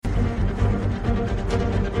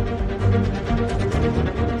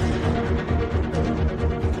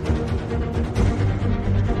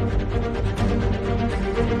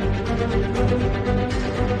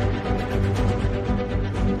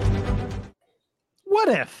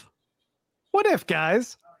if? What if,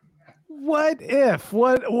 guys? What if?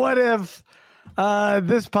 What if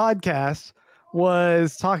this podcast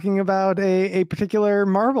was talking about a particular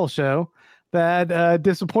Marvel show that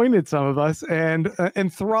disappointed some of us and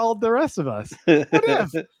enthralled the rest of us? What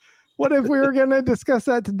if? What if we were going to discuss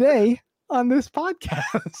that today on this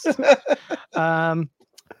podcast?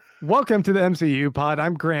 Welcome to the MCU pod.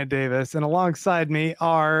 I'm Grant Davis, and alongside me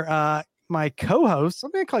are my co-hosts.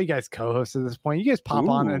 I'm going to call you guys co-hosts at this point. You guys pop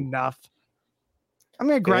on enough. I'm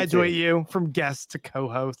going to graduate you from guests to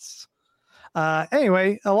co-hosts.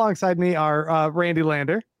 Anyway, alongside me are Randy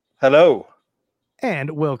Lander. Hello.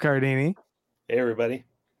 And Will Cardini. Hey, everybody.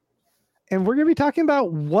 And we're going to be talking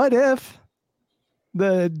about What If,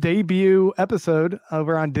 the debut episode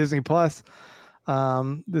over on Disney Plus.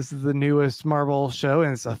 This is the newest Marvel show,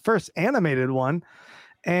 and it's the first animated one.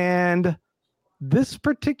 And this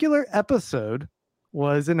particular episode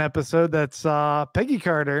was an episode that saw Peggy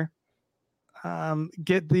Carter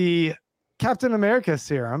get the Captain America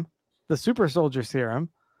serum, the super soldier serum,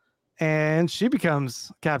 and she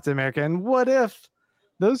becomes Captain America. And what if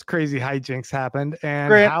those crazy hijinks happened, and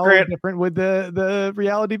Grant, different would the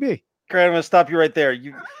reality be? Grant, I'm going to stop you right there.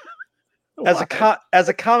 As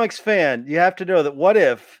a comics fan, you have to know that What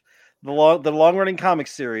If, the long running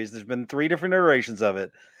comics series, there's been 3 different iterations of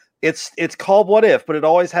it. It's called What If, but it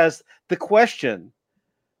always has the question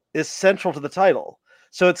is central to the title.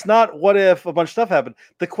 So it's not what if a bunch of stuff happened.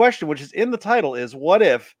 The question, which is in the title, is what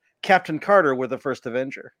if Captain Carter were the first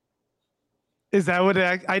Avenger? Is that what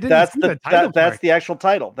I didn't? That's the title. That's the actual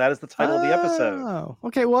title. That is the title of the episode. Oh,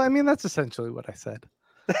 okay. Well, I mean, that's essentially what I said.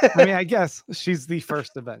 I mean, I guess she's the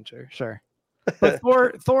first Avenger, sure. But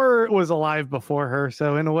Thor was alive before her,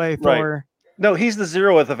 so in a way, Thor. Right. No, he's the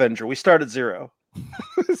 0th Avenger. We start at 0.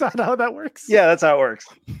 Is that how that works? Yeah, that's how it works.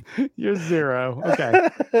 You're 0. Okay.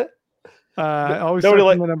 Always start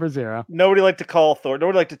from the number 0. Nobody liked to call Thor.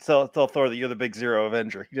 Nobody liked to tell Thor that you're the big 0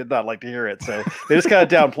 Avenger. He did not like to hear it, so they just kind of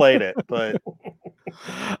downplayed it. But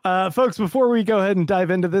folks, before we go ahead and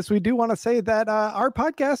dive into this, we do want to say that our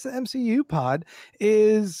podcast, the MCU Pod,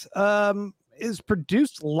 is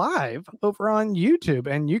produced live over on YouTube,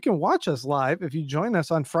 and you can watch us live if you join us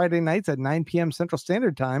on Friday nights at 9 p.m. Central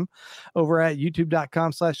Standard Time over at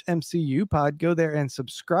youtube.com/MCU Pod. Go there and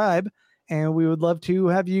subscribe. And we would love to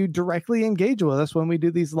have you directly engage with us when we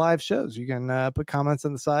do these live shows. You can put comments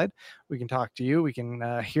on the side. We can talk to you. We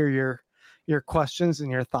can hear your questions and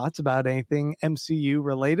your thoughts about anything MCU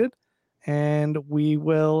related. And we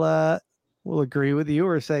will agree with you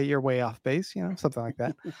or say you're way off base, something like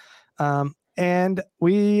that. And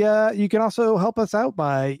you can also help us out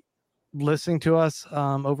by listening to us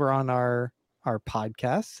over on our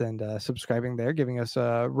podcasts and subscribing there, giving us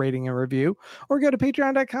a rating and review, or go to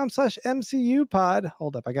patreon.com/MCU pod.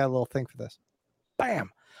 Hold up. I got a little thing for this.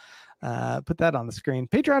 Bam. Put that on the screen.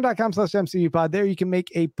 Patreon.com/MCU pod. There you can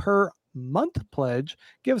make a per month pledge.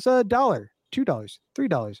 Give us $1, $2, $3, $4,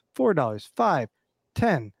 $5,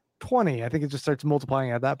 $10, $20. I think it just starts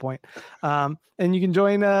multiplying at that point. And you can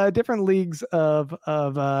join different leagues of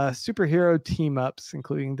superhero team ups,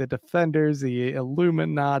 including the Defenders, the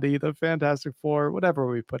Illuminati, the Fantastic Four, whatever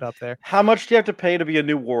we put up there. How much do you have to pay to be a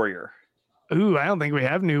new warrior? Ooh, I don't think we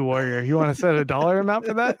have new warrior. You want to set a dollar amount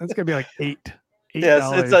for that? That's gonna be like $8. Yes,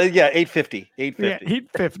 it's $8.50. $8.50. Yeah,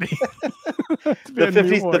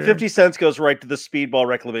 $8.50. The 50 cents goes right to the Speedball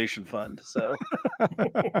Reclamation Fund. So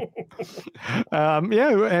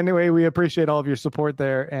anyway, we appreciate all of your support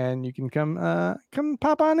there, and you can come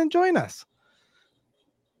pop on and join us.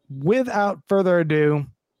 Without further ado,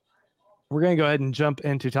 we're going to go ahead and jump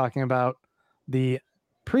into talking about the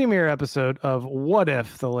premiere episode of What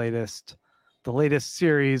If, the latest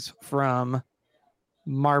series from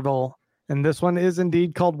Marvel. And this one is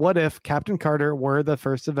indeed called What If Captain Carter Were the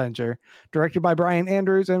First Avenger, directed by Brian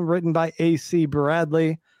Andrews and written by A.C.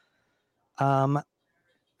 Bradley. I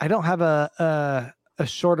don't have a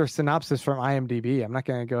shorter synopsis from IMDb. I'm not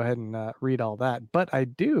going to go ahead and read all that, but I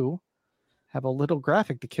do have a little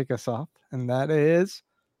graphic to kick us off, and that is,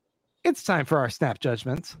 it's time for our snap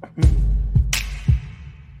judgments.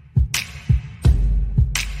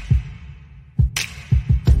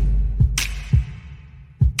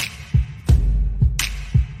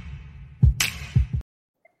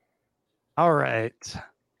 All right.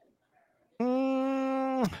 Who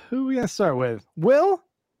are we going to start with? Will,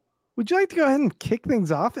 would you like to go ahead and kick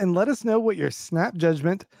things off and let us know what your snap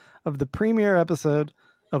judgment of the premiere episode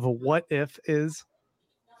of What If is?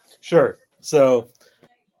 Sure. So,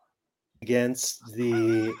 against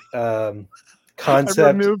the concept.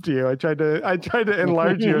 I removed you. I tried to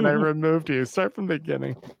enlarge you and I removed you. Start from the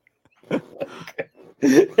beginning. Okay.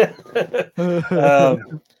 I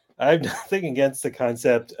have nothing against the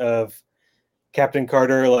concept of Captain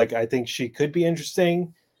Carter. Like, I think she could be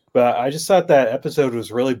interesting, but I just thought that episode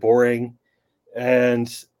was really boring.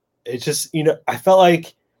 And it just, I felt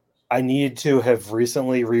like I needed to have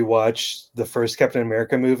recently rewatched the first Captain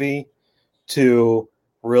America movie to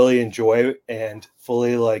really enjoy and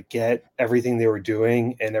fully like get everything they were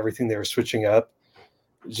doing and everything they were switching up.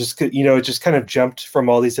 Just, it just kind of jumped from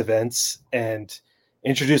all these events and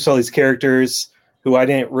introduced all these characters who I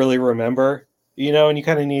didn't really remember, and you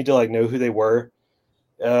kind of need to like know who they were.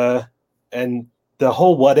 And the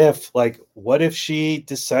whole what if she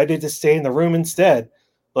decided to stay in the room instead?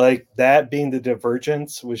 Like, that being the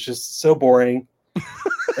divergence was just so boring.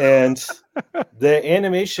 And the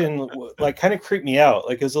animation like kind of creeped me out.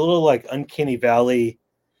 Like, it was a little like Uncanny Valley,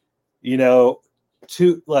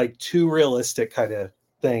 too realistic kind of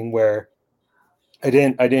thing where I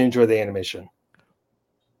didn't enjoy the animation.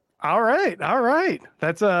 All right.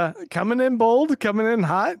 That's coming in bold, coming in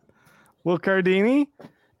hot. Will Cardini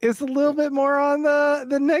is a little bit more on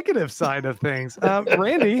the negative side of things.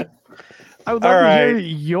 Randy, I would love to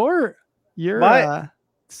hear your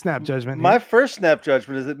snap judgment. My first snap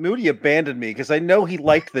judgment is that Moody abandoned me because I know he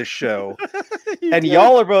liked this show. And did.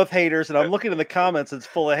 y'all are both haters, and I'm looking in the comments, it's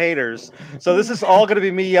full of haters. So this is all going to be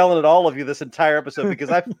me yelling at all of you this entire episode because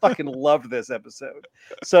I fucking loved this episode.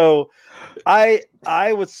 So I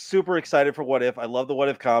was super excited for What If. I love the What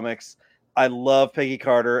If comics. I love Peggy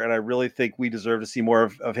Carter, and I really think we deserve to see more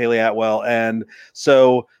of Haley Atwell. And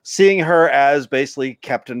so seeing her as basically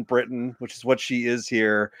Captain Britain, which is what she is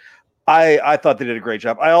here, I thought they did a great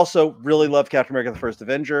job. I also really love Captain America: The First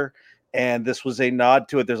Avenger, and this was a nod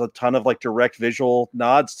to it. There's a ton of like direct visual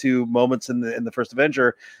nods to moments in the First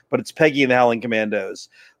Avenger, but it's Peggy and the Howling Commandos.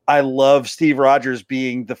 I love Steve Rogers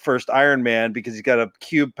being the first Iron Man because he's got a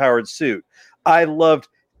cube powered suit. I loved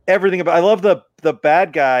everything about. I love the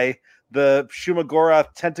bad guy, the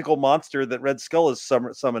Shumagorath tentacle monster that Red Skull is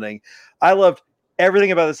summoning. I loved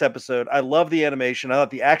everything about this episode. I love the animation. I thought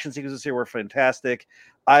the action sequences here were fantastic.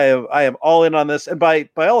 I am all in on this, and by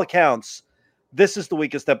all accounts, this is the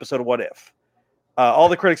weakest episode of What If. All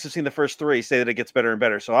the critics who've seen the first three say that it gets better and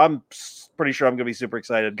better, so I'm pretty sure I'm going to be super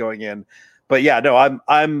excited going in. But yeah, no,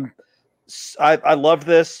 I loved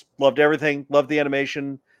this, loved everything, loved the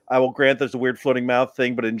animation. I will grant there's a weird floating mouth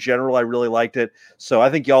thing, but in general, I really liked it. So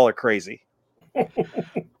I think y'all are crazy.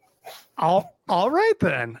 All right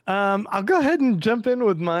then. I'll go ahead and jump in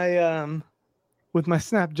with my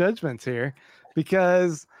snap judgments here,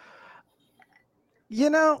 because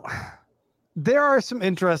there are some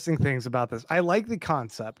interesting things about this. I like the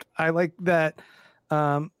concept. I like that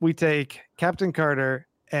we take Captain Carter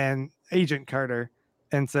and Agent Carter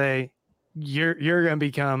and say, you're going to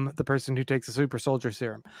become the person who takes the super soldier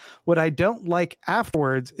serum. What I don't like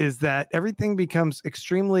afterwards is that everything becomes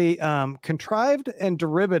extremely contrived and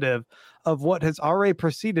derivative of what has already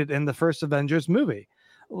proceeded in the first Avengers movie.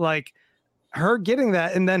 Like, her getting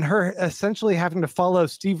that and then her essentially having to follow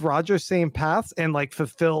Steve Rogers' same paths and like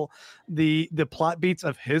fulfill the plot beats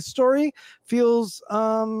of his story feels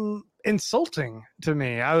insulting to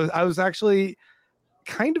me. I was actually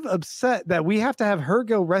kind of upset that we have to have her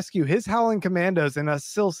go rescue his Howling Commandos and us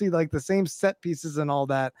still see like the same set pieces and all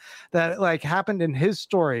that like happened in his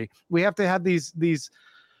story. We have to have these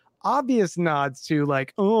obvious nods to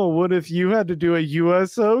like, oh, what if you had to do a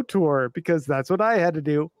USO tour because that's what I had to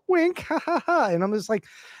do, wink, ha ha ha. And I'm just like,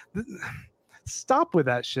 stop with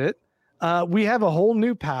that shit. We have a whole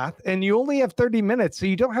new path and you only have 30 minutes, so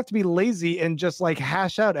you don't have to be lazy and just like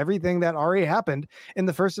hash out everything that already happened in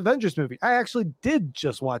the first Avengers movie. I actually did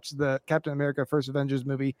just watch the Captain America First Avengers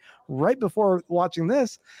movie right before watching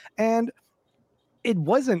this, and it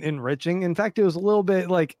wasn't enriching. In fact, it was a little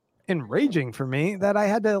bit like enraging for me that I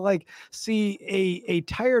had to like see a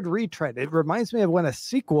tired retread. It reminds me of when a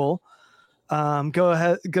sequel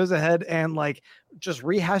goes ahead and like just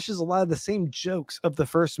rehashes a lot of the same jokes of the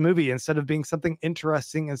first movie instead of being something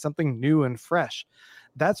interesting and something new and fresh.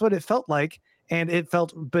 That's what it felt like, and it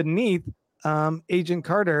felt beneath Agent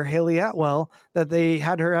Carter, Haley Atwell, that they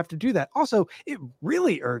had her have to do that. Also, it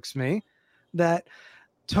really irks me that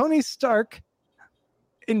Tony Stark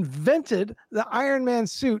invented the Iron Man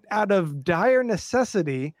suit out of dire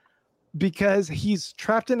necessity because he's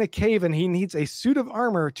trapped in a cave and he needs a suit of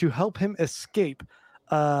armor to help him escape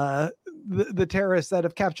the terrorists that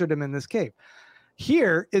have captured him in this cave.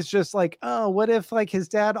 Here is just like, oh, what if like his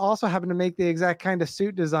dad also happened to make the exact kind of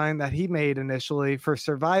suit design that he made initially for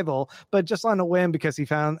survival, but just on a whim because he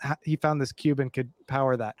found this cube and could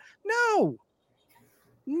power that.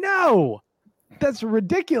 No, that's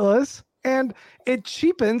ridiculous. And it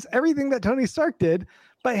cheapens everything that Tony Stark did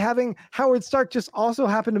by having Howard Stark just also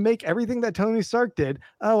happen to make everything that Tony Stark did.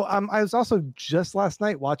 I was also just last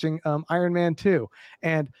night watching Iron Man 2,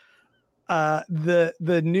 and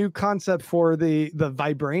the new concept for the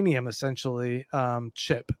vibranium essentially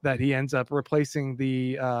chip that he ends up replacing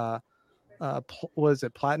the was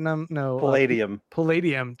it platinum? No,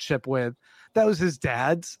 palladium chip with. That was his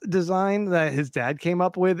dad's design that his dad came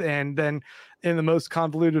up with, and then in the most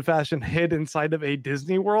convoluted fashion hid inside of a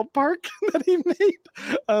Disney World park that he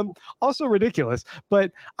made. Also ridiculous,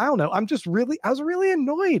 but I don't know. I was really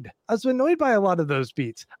annoyed. I was annoyed by a lot of those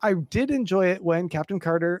beats. I did enjoy it when Captain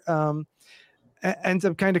Carter ends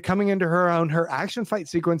up kind of coming into her own. Her action fight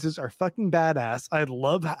sequences are fucking badass. I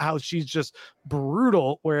love how she's just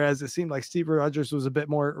brutal, whereas it seemed like Steve Rogers was a bit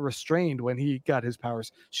more restrained when he got his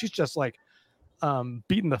powers. She's just like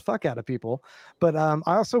beating the fuck out of people. But I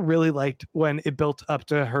also really liked when it built up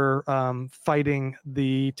to her fighting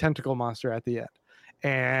the tentacle monster at the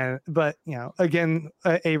end. But again,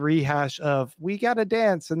 a rehash of we gotta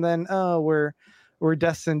dance, and then we're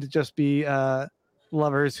destined to just be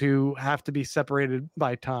lovers who have to be separated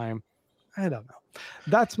by time. I don't know.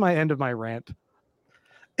 That's my end of my rant.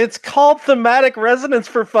 It's called thematic resonance,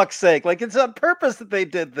 for fuck's sake. Like, it's on purpose that they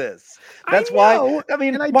did this. That's why. I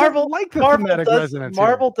mean, Marvel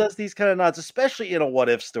does these kind of nods, especially in a what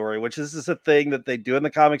if story, which is a thing that they do in the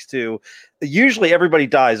comics too. Usually everybody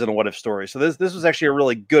dies in a what if story. So this was actually a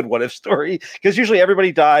really good what if story, because usually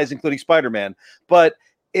everybody dies, including Spider-Man. But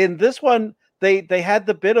in this one, they had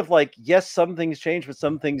the bit of like, yes, some things change, but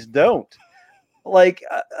some things don't. Like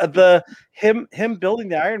him building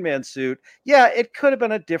the Iron Man suit. Yeah, it could have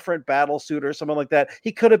been a different battle suit or something like that.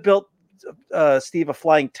 He could have built Steve a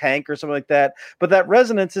flying tank or something like that. But that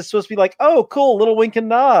resonance is supposed to be like, oh, cool, little wink and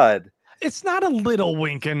nod. It's not a little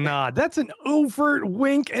wink and nod. That's an overt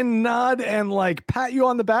wink and nod and like pat you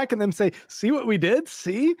on the back and then say, see what we did?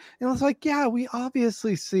 See? And I was like, yeah, we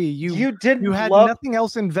obviously see. You had nothing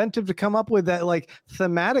else inventive to come up with that like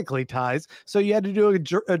thematically ties. So you had to do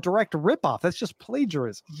a direct ripoff. That's just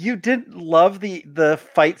plagiarism. You didn't love the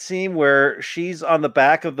fight scene where she's on the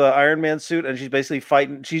back of the Iron Man suit and she's basically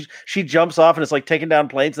fighting. She jumps off and it's like taking down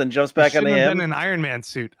planes, then jumps back on him. Been an Iron Man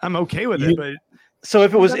suit. I'm okay with it, but so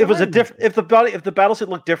if the battle suit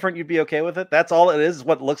looked different, you'd be okay with it. That's all it is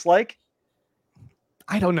what it looks like.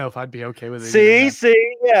 I don't know if I'd be okay with it. See,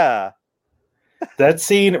 yeah. That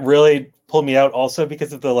scene really pulled me out also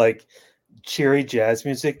because of the like cheery jazz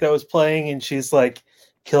music that was playing, and she's like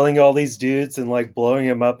killing all these dudes and like blowing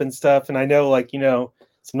them up and stuff. And I know, like,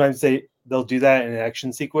 sometimes they'll do that in an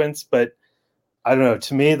action sequence, but I don't know.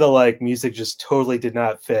 To me, the like music just totally did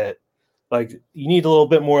not fit. Like, you need a little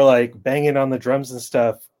bit more like banging on the drums and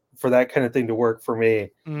stuff for that kind of thing to work for me.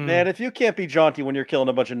 Man, if you can't be jaunty when you're killing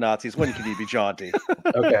a bunch of Nazis, when can you be jaunty?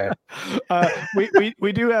 Okay.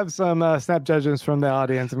 We do have some snap judgments from the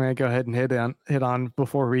audience. I'm going to go ahead and hit on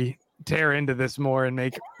before we tear into this more and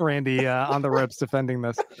make Randy on the ropes defending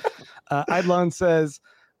this. Eidlon says,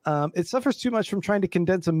 it suffers too much from trying to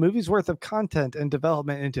condense a movie's worth of content and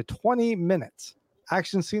development into 20 minutes.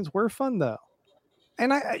 Action scenes were fun, though.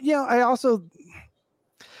 And I also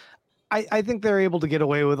think they're able to get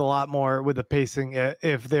away with a lot more with the pacing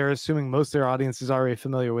if they're assuming most of their audience is already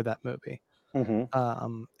familiar with that movie.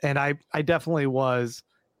 Mm-hmm. And I definitely was,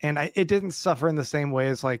 and it didn't suffer in the same way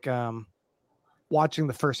as like watching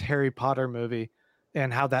the first Harry Potter movie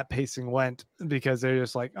and how that pacing went, because they're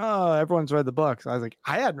just like, oh, everyone's read the books. I was like,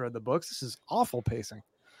 I hadn't read the books. This is awful pacing.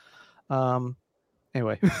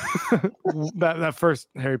 Anyway, that first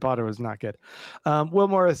Harry Potter was not good. Will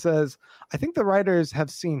Morris says, I think the writers have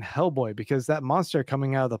seen Hellboy because that monster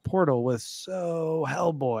coming out of the portal was so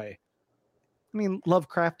Hellboy. I mean,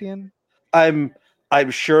 Lovecraftian. I'm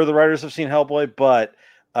sure the writers have seen Hellboy, but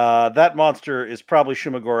that monster is probably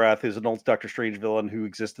Shumagorath, who's an old Doctor Strange villain who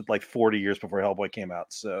existed like 40 years before Hellboy came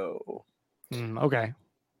out. So, okay.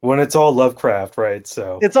 When it's all Lovecraft, right?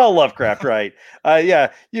 So it's all Lovecraft, right?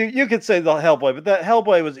 Yeah, you could say the Hellboy, but that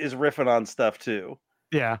Hellboy is riffing on stuff too.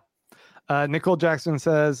 Yeah. Nicole Jackson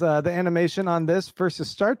says the animation on this versus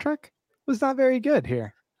Star Trek was not very good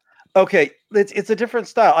here. Okay, it's a different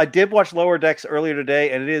style. I did watch Lower Decks earlier today,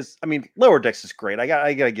 and it is. I mean, Lower Decks is great. I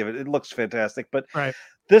gotta give it. It looks fantastic, but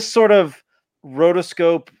this sort of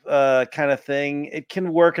rotoscope kind of thing, it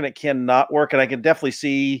can work and it can not work, and I can definitely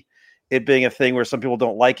see it being a thing where some people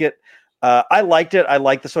don't like it. I liked it. I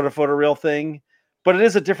like the sort of photoreal thing, but it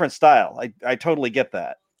is a different style. I totally get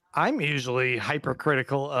that. I'm usually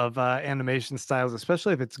hypercritical of animation styles,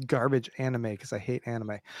 especially if it's garbage anime, because I hate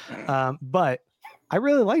anime. But I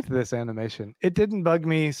really liked this animation. It didn't bug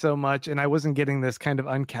me so much, and I wasn't getting this kind of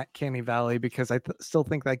uncanny valley because I still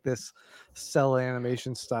think like this cell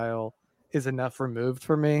animation style is enough removed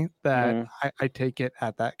for me that I take it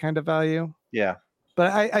at that kind of value. Yeah.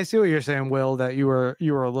 But I see what you're saying, Will, that you were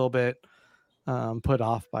a little bit put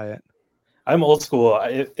off by it. I'm old school.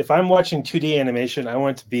 If I'm watching 2D animation, I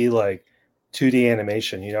want it to be like 2D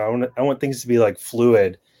animation. I want things to be like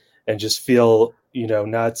fluid and just feel,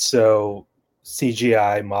 not so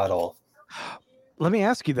CGI model. Let me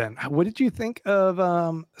ask you then, what did you think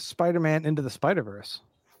of Spider-Man Into the Spider-Verse?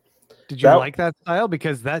 Did you like that style?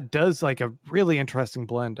 Because that does like a really interesting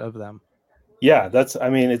blend of them. Yeah,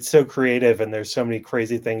 it's so creative, and there's so many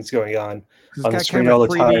crazy things going on the screen kind of all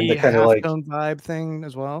the time. The kind of like vibe thing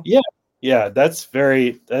as well. Yeah, that's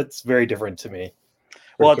very different to me.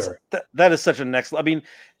 Well, that is such a next. I mean,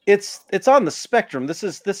 it's on the spectrum. This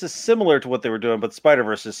is similar to what they were doing, but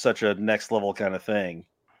Spider-Verse is such a next level kind of thing.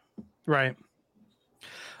 Right.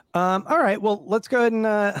 All right. Well, let's go ahead and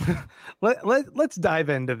let's dive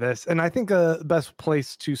into this. And I think the best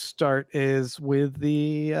place to start is with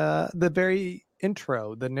the very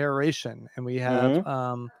intro, the narration, and we have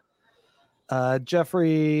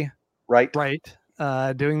Jeffrey Wright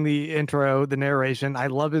doing the intro, the narration. I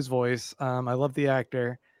love his voice. I love the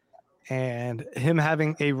actor, and him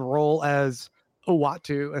having a role as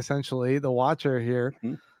Uatu, essentially the Watcher here,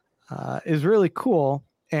 is really cool.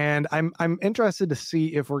 And I'm interested to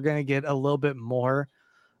see if we're going to get a little bit more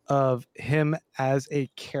of him as a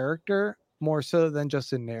character, more so than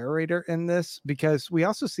just a narrator in this, because we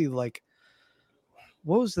also see like,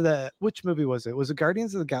 which movie was it? Was it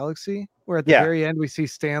Guardians of the Galaxy? Where at the very end we see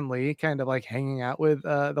Stan Lee kind of like hanging out with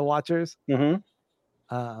the Watchers. Mm-hmm.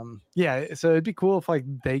 So it'd be cool if like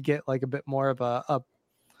they get like a bit more of a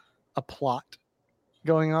plot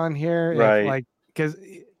going on here, right? Like because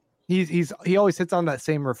he always hits on that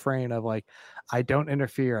same refrain of like, I don't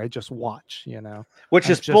interfere, I just watch, which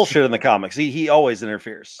is bullshit in the comics. He always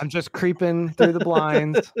interferes. I'm just creeping through the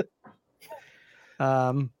blinds.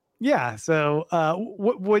 So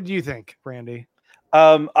what do you think, Randy?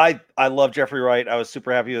 I love Jeffrey Wright. I was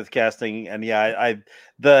super happy with casting, and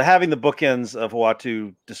having the bookends of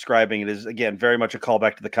Uatu describing it is again very much a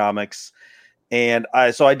callback to the comics. And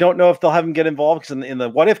I don't know if they'll have him get involved, because in the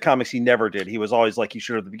What If comics, he never did. He was always like, he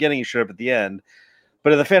showed up at the beginning, he showed up at the end.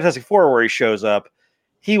 But in the Fantastic Four, where he shows up,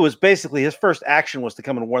 he was basically, his first action was to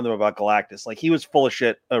come and warn them about Galactus. Like, he was full of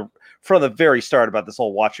shit from the very start about this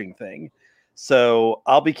whole watching thing. So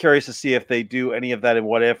I'll be curious to see if they do any of that in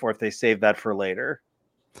What If, or if they save that for later.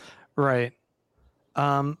 Right.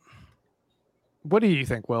 What do you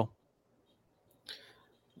think, Will?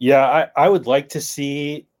 Yeah, I would like to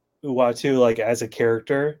see Uatu like as a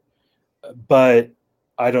character, but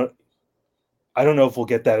I don't know if we'll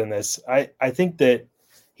get that in this. I think that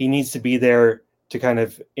he needs to be there to kind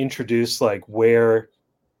of introduce like where,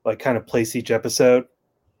 like kind of place each episode,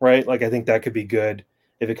 right? Like I think that could be good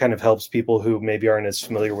if it kind of helps people who maybe aren't as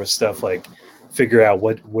familiar with stuff, like figure out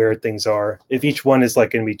where things are. If each one is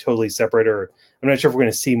like going to be totally separate, or I'm not sure if we're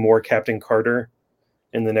going to see more Captain Carter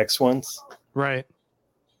in the next ones. Right.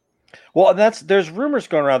 Well, there's rumors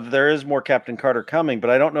going around that there is more Captain Carter coming, but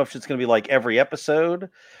I don't know if it's going to be like every episode,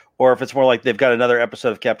 or if it's more like they've got another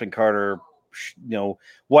episode of Captain Carter.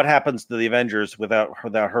 What happens to the Avengers without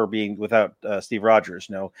Steve Rogers?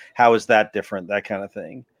 How is that different? That kind of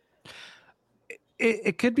thing.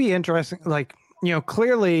 It could be interesting. Like,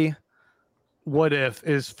 clearly What If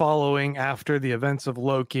is following after the events of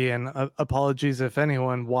Loki, and apologies if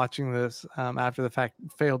anyone watching this after the fact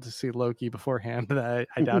failed to see Loki beforehand. I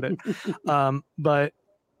doubt it. But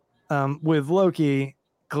with Loki,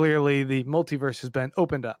 clearly the multiverse has been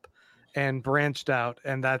opened up and branched out,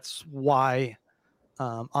 and that's why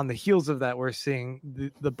on the heels of that we're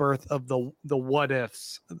seeing the birth of the What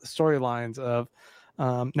Ifs, the storylines of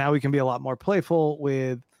now we can be a lot more playful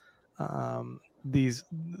with this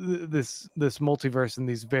multiverse and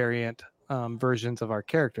these variant versions of our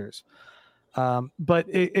characters. But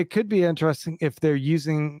it could be interesting if they're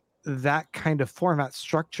using that kind of format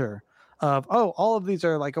structure of, all of these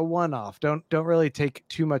are like a one-off. Don't really take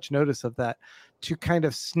too much notice of that, to kind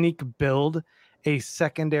of sneak build a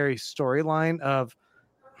secondary storyline of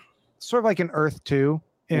sort of like an Earth 2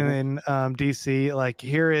 in DC. Like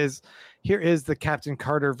here is the Captain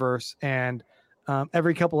Carter verse, and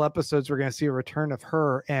every couple episodes we're going to see a return of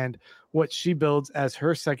her and what she builds as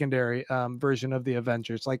her secondary version of the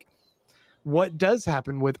Avengers. Like, what does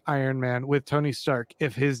happen with Iron Man, with Tony Stark,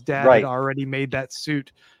 if his dad had already made that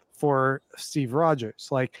suit for Steve Rogers?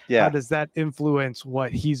 Like, how does that influence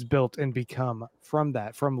what he's built and become from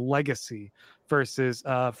that, from legacy, versus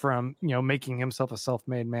from making himself a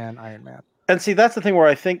self-made man, Iron Man. And see, that's the thing where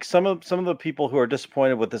I think some of the people who are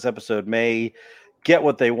disappointed with this episode may get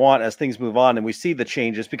what they want as things move on, and we see the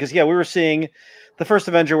changes. Because we were seeing the first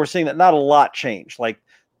Avenger, we're seeing that not a lot changed. Like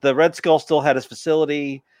the Red Skull still had his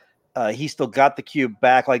facility, he still got the cube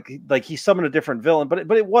back. Like he summoned a different villain, but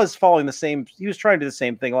it was following the same. He was trying to do the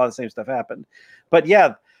same thing. A lot of the same stuff happened. But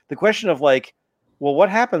yeah, the question of like, well, what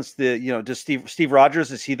happens to does Steve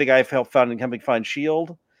Rogers, is he the guy who helped helping find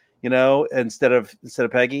Shield, instead of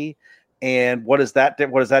Peggy? And what is that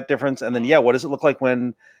difference? And then what does it look like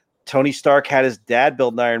when Tony Stark had his dad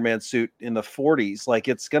build an Iron Man suit in the 40s? Like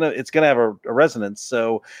it's gonna have a resonance.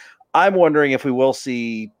 So I'm wondering if we will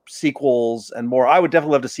see sequels and more. I would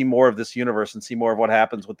definitely love to see more of this universe and see more of what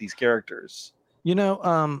happens with these characters.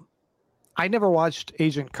 I never watched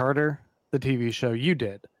Agent Carter, the TV show. You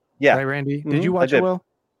did, yeah? Right, Randy? Did you watch it? Will?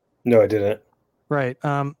 No, I didn't. Right.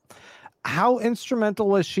 How instrumental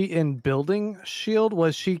was she in building Shield?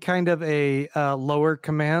 Was she kind of a lower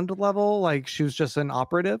command level, like she was just an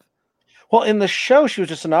operative? Well, in the show, she was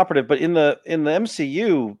just an operative, but in the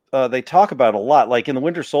MCU, they talk about it a lot. Like in the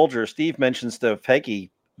Winter Soldier, Steve mentions to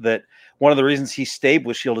Peggy that one of the reasons he stayed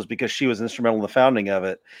with Shield is because she was instrumental in the founding of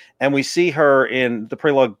it. And we see her in the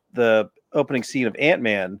prologue, the opening scene of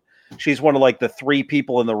Ant-Man. She's one of like the 3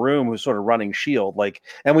 people in the room who's sort of running Shield. Like,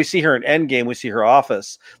 and we see her in Endgame. We see her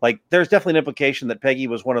office. Like, there's definitely an implication that Peggy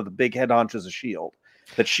was one of the big head honchos of Shield.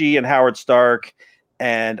 That she and Howard Stark,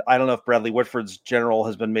 and I don't know if Bradley Whitford's general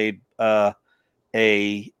has been made a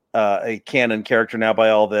canon character now by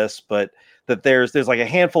all this, but that there's like a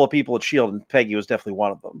handful of people at Shield, and Peggy was definitely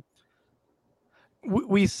one of them.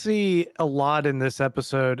 We see a lot in this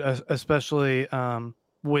episode, especially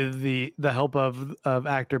with the help of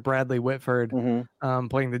actor Bradley Whitford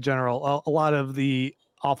playing the general. A lot of the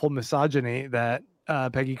awful misogyny that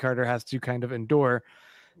Peggy Carter has to kind of endure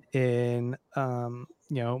in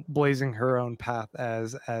blazing her own path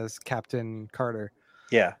as Captain Carter.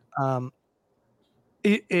 Yeah.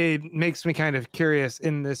 It makes me kind of curious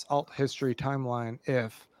in this alt history timeline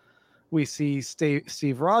if we see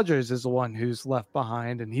Steve Rogers is the one who's left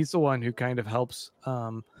behind, and he's the one who kind of helps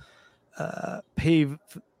pave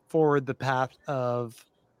forward the path of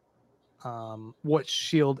what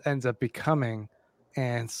Shield ends up becoming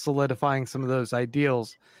and solidifying some of those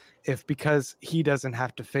ideals. If because he doesn't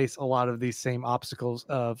have to face a lot of these same obstacles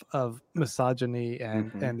of misogyny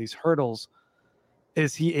and these hurdles,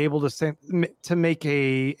 is he able to make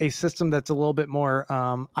a system that's a little bit more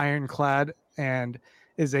ironclad and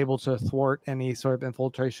is able to thwart any sort of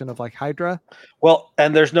infiltration of like Hydra? Well,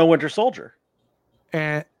 and there's no Winter Soldier.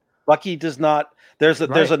 And Bucky does not. There's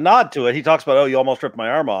a nod to it. He talks about, oh, you almost ripped my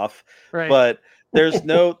arm off, right? But there's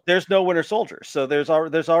no Winter Soldier. So there's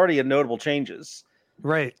already a notable changes.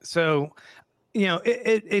 Right. So,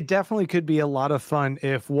 it definitely could be a lot of fun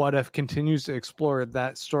if What If continues to explore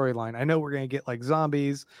that storyline. I know we're going to get like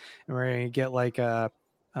zombies, and we're going to get like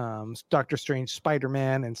Doctor Strange,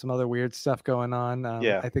 Spider-Man, and some other weird stuff going on.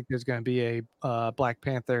 I think there's going to be a Black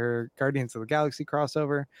Panther, Guardians of the Galaxy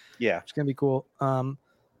crossover. Yeah, it's going to be cool.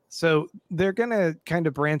 So they're going to kind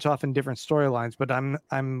of branch off in different storylines, but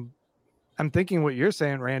I'm thinking what you're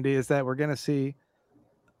saying, Randy, is that we're going to see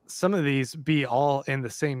some of these be all in the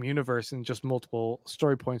same universe and just multiple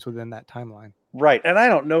story points within that timeline. Right. And I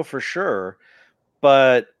don't know for sure,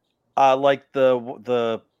 but like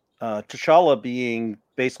the T'Challa being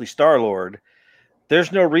basically Star-Lord,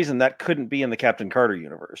 there's no reason that couldn't be in the Captain Carter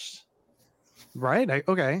universe. Right.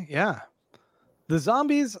 Okay. Yeah. The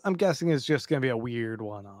zombies, I'm guessing, is just going to be a weird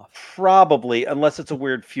one-off. Probably, unless it's a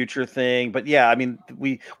weird future thing. But yeah, I mean,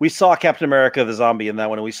 we saw Captain America the zombie in that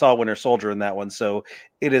one, and we saw Winter Soldier in that one, so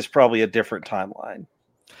it is probably a different timeline.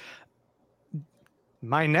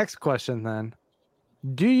 My next question, then.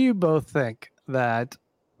 Do you both think that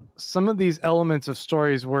some of these elements of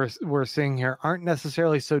stories we're seeing here aren't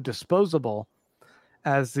necessarily so disposable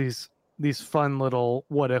as these fun little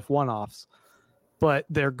what-if one-offs, but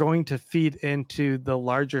they're going to feed into the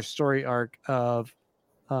larger story arc of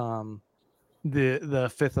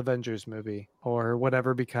the fifth Avengers movie, or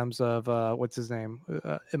whatever becomes of what's his name,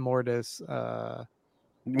 Immortus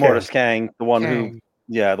Kang, the one Kang.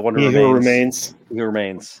 the one who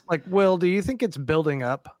remains. Like, Will, do you think it's building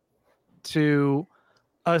up to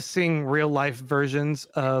us seeing real life versions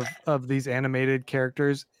of these animated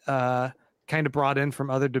characters kind of brought in from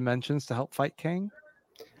other dimensions to help fight Kang?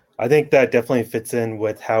 I think that definitely fits in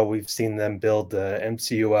with how we've seen them build the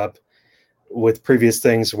MCU up with previous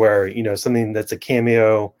things where, something that's a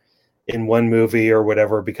cameo in one movie or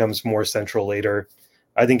whatever becomes more central later.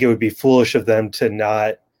 I think it would be foolish of them to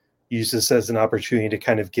not use this as an opportunity to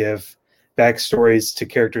kind of give backstories to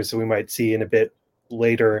characters that we might see in a bit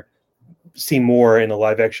later, see more in a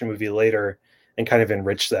live action movie later, and kind of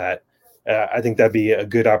enrich that. I think that'd be a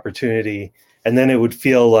good opportunity. And then it would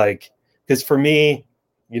feel like, because for me,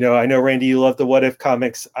 I know, Randy, you love the What If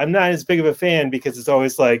comics. I'm not as big of a fan because it's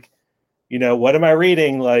always like, what am I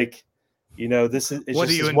reading? Like, this is, it's What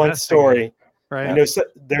just are you this one investing story. in? Right.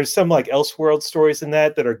 There's some like Elseworld stories in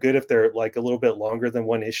that are good if they're like a little bit longer than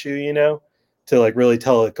one issue, to like really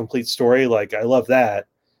tell a complete story. Like, I love that.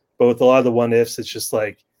 But with a lot of the What Ifs, it's just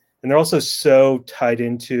like, and they're also so tied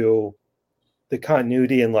into the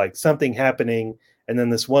continuity and like something happening, and then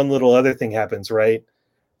this one little other thing happens, right?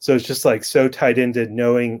 So it's just like so tied into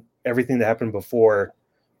knowing everything that happened before.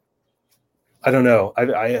 I don't know.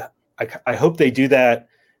 I hope they do that,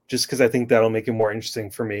 just because I think that'll make it more interesting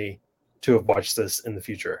for me to have watched this in the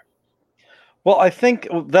future. Well, I think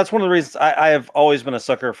that's one of the reasons I have always been a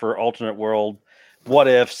sucker for alternate world, what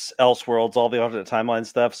ifs, Elseworlds, all the alternate timeline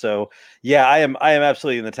stuff. So yeah, I am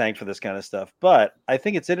absolutely in the tank for this kind of stuff. But I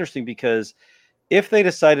think it's interesting because if they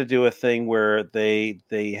decide to do a thing where they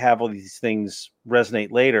have all these things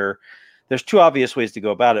resonate later, there's two obvious ways to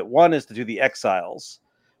go about it. One is to do the Exiles,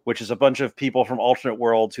 which is a bunch of people from alternate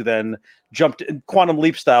worlds who then jumped in Quantum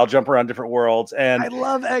Leap style, jump around different worlds. And I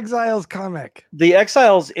love Exiles comic. The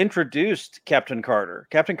Exiles introduced Captain Carter.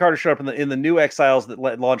 Captain Carter showed up in the new Exiles that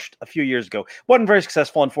launched a few years ago. Wasn't very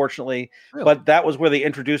successful, unfortunately, Really? but that was where they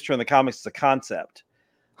introduced her in the comics as a concept.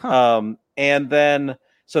 Huh. And then,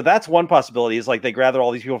 so that's one possibility, is like they gather all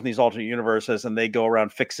these people from these alternate universes and they go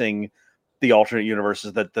around fixing the alternate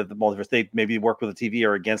universes that the multiverse. They maybe work with the TVA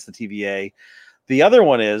or against the TVA. The other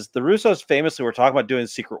one is the Russos famously were talking about doing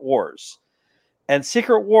Secret Wars. And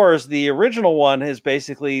Secret Wars, the original one, is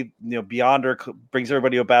basically, Beyonder brings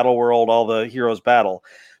everybody to a battle world, all the heroes battle.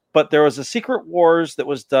 But there was a Secret Wars that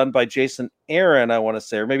was done by Jason Aaron, I want to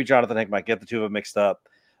say, or maybe Jonathan Hickman, might get the two of them mixed up,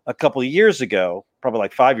 a couple of years ago, probably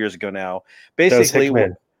like 5 years ago now. Basically,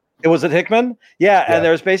 it was at Hickman? Yeah, and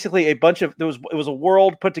there was basically a bunch of, it was a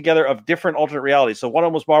world put together of different alternate realities. So one of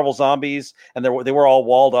them was Marvel Zombies, and they were all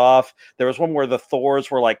walled off. There was one where the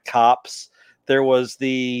Thors were like cops. There was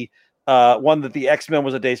the one that the X-Men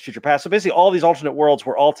was a Days Future Past. So basically all these alternate worlds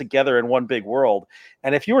were all together in one big world.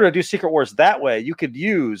 And if you were to do Secret Wars that way, you could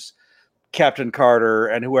use Captain Carter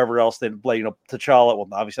and whoever else they'd play, T'Challa. Well,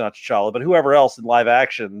 obviously not T'Challa, but whoever else in live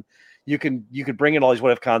action. You could bring in all these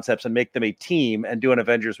what if concepts and make them a team and do an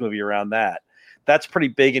Avengers movie around that. That's pretty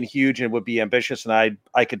big and huge and would be ambitious, and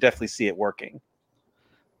I could definitely see it working.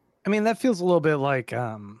 I mean, that feels a little bit like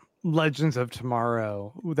Legends of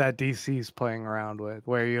Tomorrow that DC's playing around with,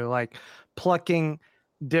 where you're like plucking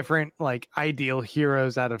different like ideal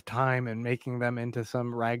heroes out of time and making them into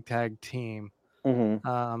some ragtag team.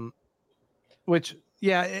 Mm-hmm. Which,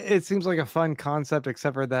 yeah, it seems like a fun concept,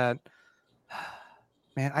 except for that.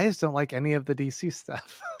 Man, I just don't like any of the DC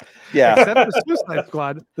stuff. Yeah. Except the Suicide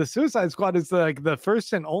Squad. The Suicide Squad is like the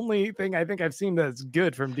first and only thing I think I've seen that's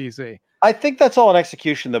good from DC. I think that's all an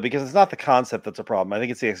execution, though, because it's not the concept that's a problem. I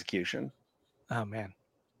think it's the execution. Oh, man.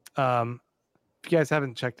 If you guys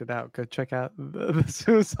haven't checked it out, go check out the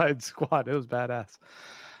Suicide Squad. It was badass.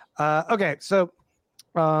 Okay, so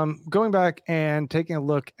going back and taking a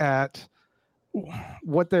look at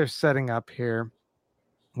what they're setting up here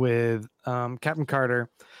with Captain Carter,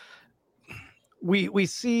 we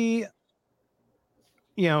see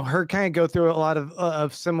her kind of go through a lot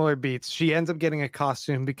of similar beats. She ends up getting a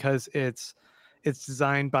costume because it's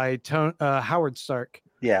designed by Howard Stark,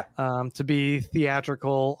 to be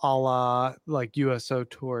theatrical, a la like USO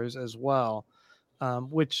tours as well,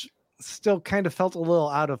 which still kind of felt a little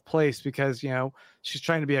out of place because she's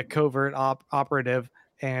trying to be a covert operative,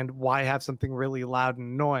 and why have something really loud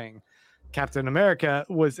and annoying? Captain America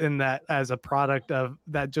was in that as a product of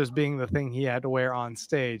that just being the thing he had to wear on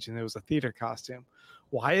stage, and it was a theater costume.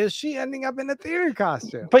 Why is she ending up in a theater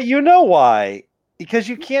costume? But you know why? Because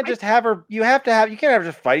you can't just have her. You can't have her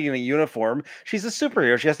just fighting in a uniform. She's a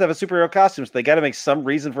superhero. She has to have a superhero costume. So they got to make some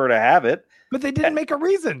reason for her to have it. But they didn't make a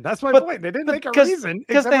reason. That's my point. They didn't make a reason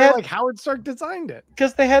because they had, like Howard Stark designed it.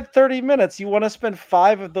 Because they had 30 minutes. You want to spend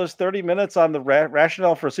 5 of those 30 minutes on the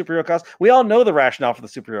rationale for a superhero costume? We all know the rationale for the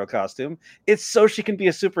superhero costume. It's so she can be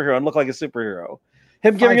a superhero and look like a superhero.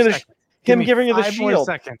 Him giving her the shield.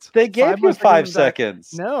 Seconds. They gave you 5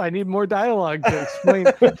 seconds. No, I need more dialogue to explain.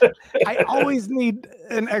 I always need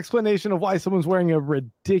an explanation of why someone's wearing a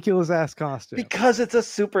ridiculous ass costume. Because it's a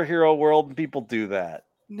superhero world and people do that.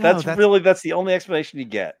 No, that's the only explanation you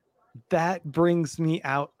get. That brings me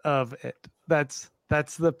out of it. That's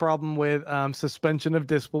the problem with suspension of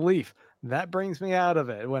disbelief. That brings me out of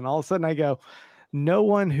it when all of a sudden I go, no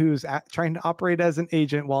one who's trying to operate as an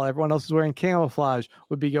agent while everyone else is wearing camouflage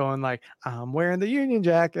would be going like, I'm wearing the Union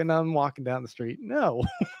Jack and I'm walking down the street. No.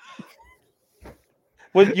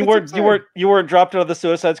 Well, you weren't dropped out of the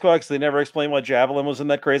Suicide Squad because they never explained why Javelin was in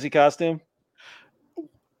that crazy costume.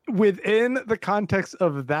 Within the context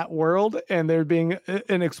of that world and there being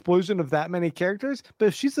an explosion of that many characters, but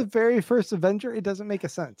if she's the very first Avenger, it doesn't make a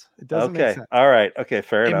sense. It doesn't make sense. All right. Okay,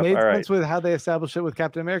 fair enough. It made All sense with how they established it with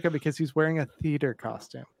Captain America because he's wearing a theater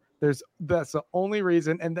costume. That's the only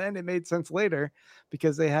reason. And then it made sense later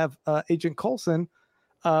because they have Agent Coulson,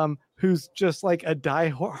 who's just like a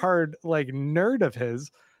diehard like nerd of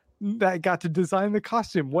his that got to design the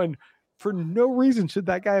costume when for no reason should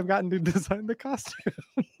that guy have gotten to design the costume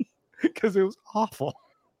because it was awful.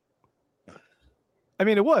 I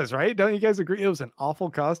mean, it was, right? Don't you guys agree? It was an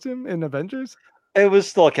awful costume in Avengers. It was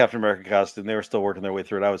still a Captain America costume. They were still working their way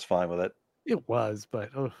through it. I was fine with it. It was,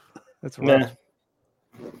 but that's rough.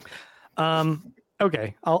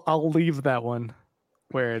 Okay, I'll leave that one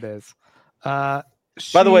where it is. By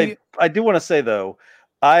the way, I do want to say though,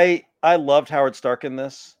 I loved Howard Stark in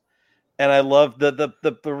this. And I love the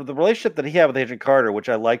relationship that he had with Agent Carter, which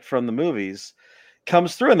I liked from the movies,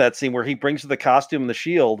 comes through in that scene where he brings her the costume and the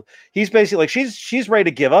shield. He's basically like she's ready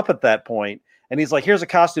to give up at that point, and he's like, "Here's a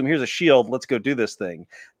costume, here's a shield, let's go do this thing."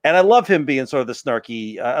 And I love him being sort of the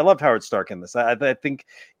snarky. I loved Howard Stark in this. I think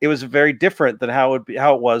it was very different than how it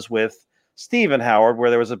was with Steve and Howard,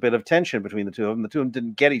 where there was a bit of tension between the two of them. The two of them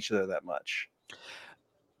didn't get each other that much.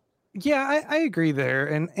 Yeah, I agree there.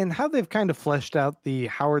 And how they've kind of fleshed out the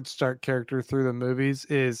Howard Stark character through the movies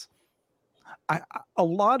is a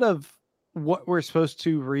lot of what we're supposed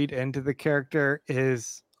to read into the character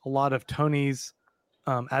is a lot of Tony's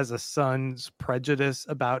as a son's prejudice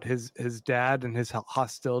about his dad and his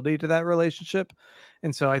hostility to that relationship.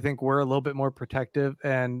 And so I think we're a little bit more protective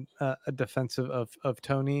and a defensive of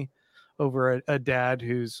Tony over a dad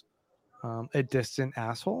who's a distant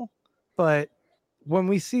asshole. But when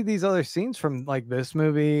we see these other scenes from like this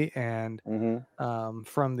movie and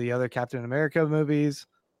from the other Captain America movies,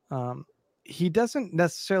 he doesn't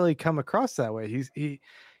necessarily come across that way.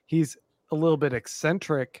 He's a little bit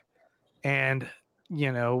eccentric, and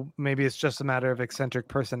you know, maybe it's just a matter of eccentric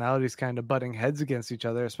personalities kind of butting heads against each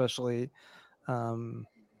other, especially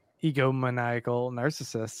egomaniacal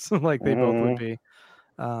narcissists like they both would be.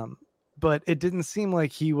 But it didn't seem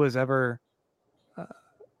like he was ever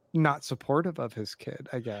not supportive of his kid,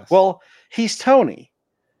 I guess. Well, he's Tony.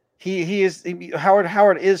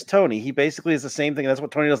 Howard is Tony. He basically is the same thing. That's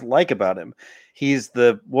what Tony doesn't like about him. He's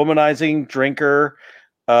the womanizing drinker,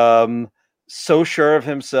 so sure of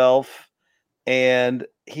himself, and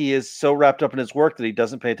he is so wrapped up in his work that he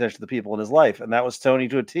doesn't pay attention to the people in his life. And that was Tony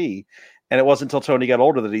to a T. And it wasn't until Tony got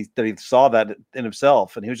older that he saw that in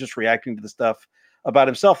himself, and he was just reacting to the stuff about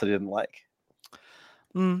himself that he didn't like.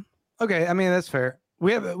 Okay, I mean that's fair.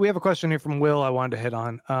 We have a question here from Will I wanted to hit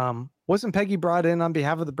on. Wasn't Peggy brought in on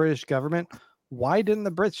behalf of the British government? Why didn't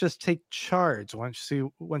the Brits just take charge once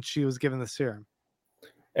she was given the serum?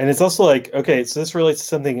 And it's also like, okay, so this relates to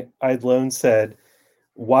something Idlone said.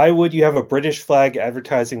 Why would you have a British flag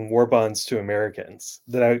advertising war bonds to Americans?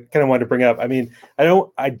 That I kind of wanted to bring up. I mean, I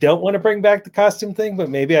don't want to bring back the costume thing, but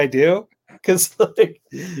maybe I do, because like,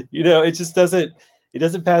 you know, it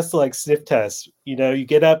doesn't pass the like sniff test. You know, you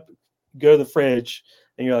get up, go to the fridge,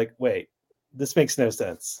 and you're like, wait, this makes no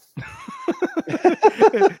sense.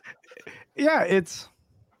 Yeah, it's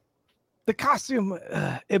the costume.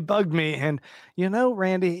 It bugged me. And, you know,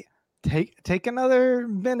 Randy, take another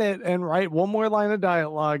minute and write one more line of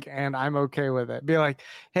dialogue, and I'm okay with it. Be like,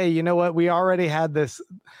 hey, you know what? We already had this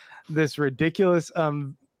ridiculous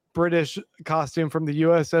British costume from the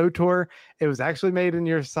USO tour. It was actually made in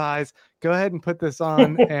your size. Go ahead and put this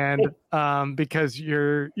on. And because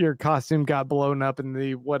your costume got blown up in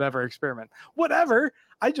the whatever experiment, whatever,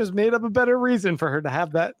 I just made up a better reason for her to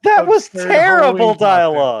have that. That was terrible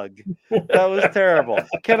dialogue. That was terrible.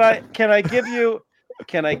 Can I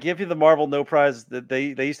give you the Marvel no prize? That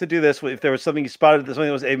they used to do this if there was something you spotted that something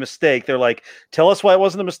that was a mistake. They're like, tell us why it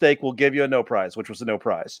wasn't a mistake. We'll give you a no prize, which was a no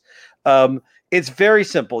prize. It's very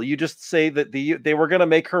simple. You just say that they were going to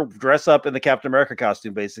make her dress up in the Captain America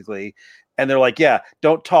costume, basically. And they're like, yeah,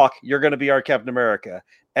 don't talk. You're going to be our Captain America.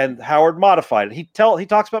 And Howard modified it. He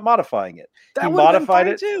talks about modifying it. He modified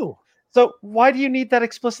it too. So why do you need that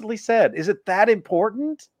explicitly said? Is it that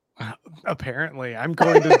important? Apparently, I'm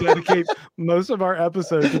going to dedicate most of our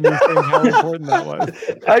episode to me saying how important that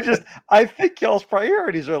was. I think y'all's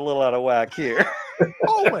priorities are a little out of whack here.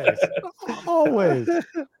 Always.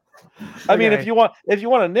 I mean, if you want to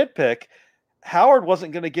nitpick, Howard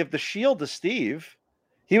wasn't going to give the shield to Steve.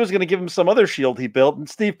 he was going to give him some other shield he built, and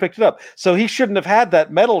Steve picked it up. So he shouldn't have had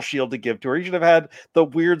that metal shield to give to her. He should have had the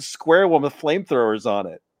weird square one with flamethrowers on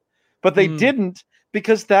it. But they didn't,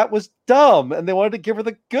 because that was dumb, and they wanted to give her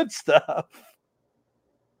the good stuff.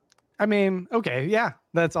 I mean, okay, yeah,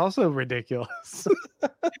 that's also ridiculous.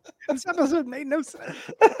 This episode made no sense.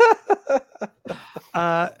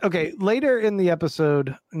 Okay, later in the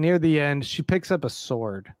episode, near the end, she picks up a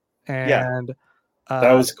sword, and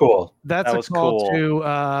that was cool. That's a call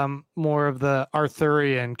to more of the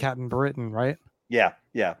Arthurian Captain Britain, right? Yeah.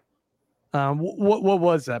 What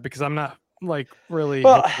was that? Because I'm not like really.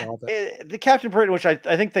 Well, the Captain Britain, which I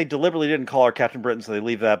think they deliberately didn't call her Captain Britain, so they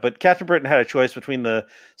leave that. But Captain Britain had a choice between the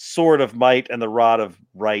Sword of Might and the Rod of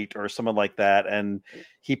Right, or something like that, and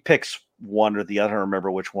he picks one or the other. I don't remember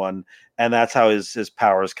which one, and that's how his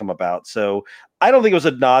powers come about. So I don't think it was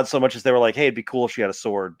a nod so much as they were like, "Hey, it'd be cool if she had a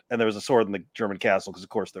sword," and there was a sword in the German castle, because of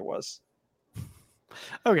course there was.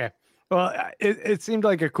 Okay. Well, it seemed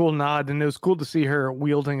like a cool nod, and it was cool to see her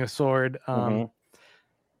wielding a sword.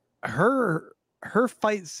 Her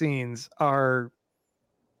fight scenes are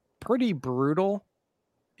pretty brutal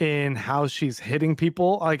in how she's hitting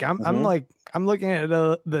people. Like I'm looking at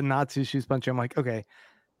the Nazis she's punching. I'm like, okay,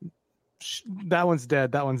 that one's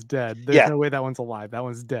dead. That one's dead. There's no way that one's alive. That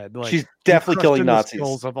one's dead. Like, she's definitely killing Nazis.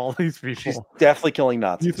 Skulls of all these people. She's definitely killing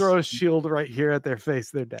Nazis. You throw a shield right here at their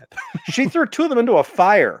face, they're dead. She threw two of them into a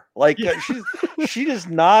fire. Like she is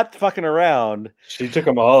not fucking around. She took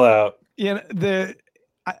them all out.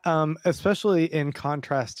 Especially in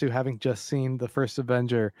contrast to having just seen the first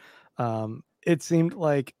Avenger, it seemed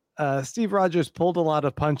like Steve Rogers pulled a lot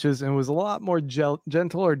of punches and was a lot more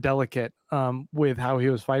gentle or delicate with how he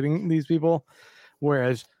was fighting these people,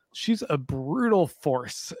 whereas she's a brutal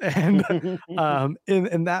force. And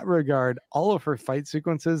in that regard, all of her fight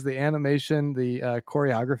sequences, the animation, the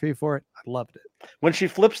choreography for it, I loved it. When she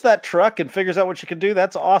flips that truck and figures out what she can do,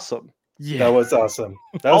 that's awesome. Yeah, that was awesome.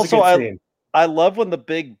 That was also a good scene. I love when the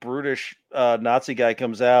big brutish Nazi guy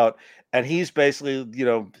comes out, and he's basically,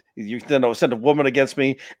 you send a woman against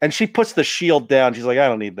me, and she puts the shield down. She's like, I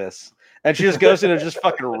don't need this. And she just goes in and just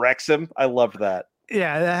fucking wrecks him. I loved that.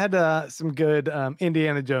 Yeah, that had some good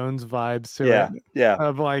Indiana Jones vibes to it. Yeah.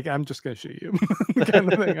 Of like, I'm just going to shoot you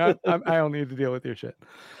kind of thing. I don't need to deal with your shit.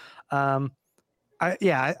 I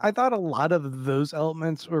thought a lot of those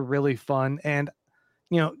elements were really fun. And,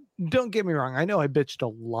 don't get me wrong. I know I bitched a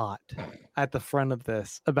lot at the front of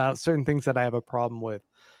this about certain things that I have a problem with.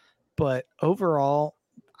 But overall,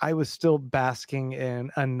 I was still basking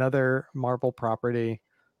in another Marvel property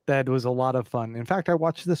that was a lot of fun. In fact, I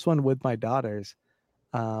watched this one with my daughters,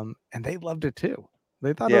 and they loved it too.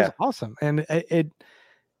 They thought it was awesome. And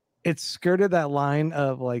it skirted that line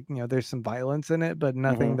of like, there's some violence in it, but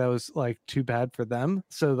nothing that was like too bad for them.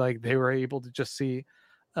 So like they were able to just see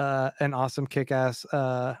an awesome kick-ass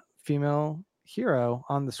female hero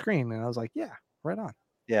on the screen. And I was like, yeah, right on.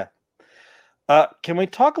 Yeah. Can we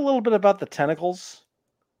talk a little bit about the tentacles?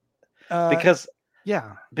 Because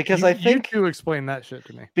I think you explain that shit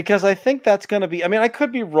to me. Because I think that's going to be. I mean, I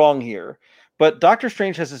could be wrong here, but Doctor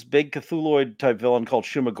Strange has this big Cthulhuid type villain called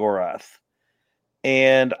Shumagorath,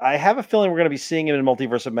 and I have a feeling we're going to be seeing him in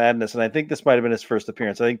Multiverse of Madness. And I think this might have been his first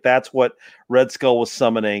appearance. I think that's what Red Skull was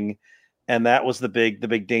summoning, and that was the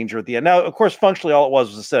big danger at the end. Now, of course, functionally, all it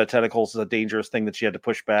was a set of tentacles, is a dangerous thing that she had to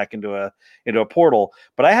push back into a portal.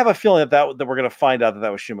 But I have a feeling that we're going to find out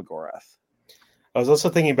that was Shumagorath. I was also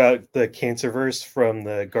thinking about the Cancerverse from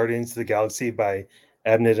the Guardians of the Galaxy by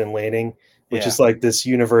Abnett and Lanning, which is like this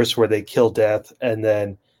universe where they kill death and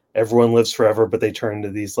then everyone lives forever, but they turn into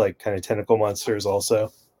these like kind of tentacle monsters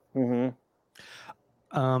also.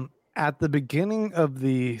 At the beginning of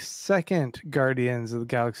the second Guardians of the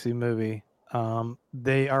Galaxy movie,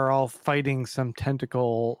 they are all fighting some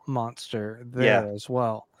tentacle monster there as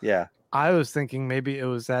well. Yeah. I was thinking maybe it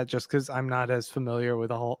was that, just because I'm not as familiar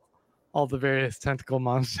with all the various tentacle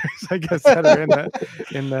monsters, I guess, that are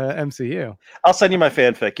in the MCU. I'll send you my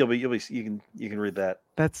fanfic. You can read that.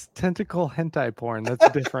 That's tentacle hentai porn. That's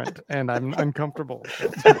different, and I'm uncomfortable.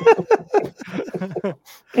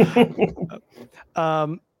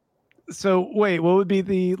 So wait, what would be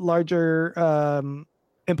the larger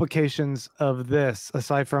implications of this,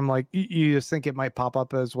 aside from like you just think it might pop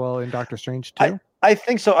up as well in Doctor Strange too? I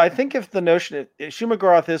think so. I think if the notion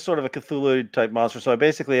Shumagorath is sort of a Cthulhu type monster, so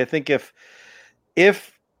I think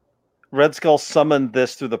if Red Skull summoned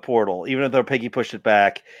this through the portal, even though Peggy pushed it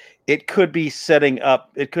back, it could be setting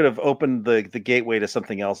up. It could have opened the gateway to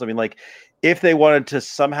something else. I mean, like if they wanted to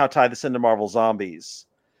somehow tie this into Marvel Zombies,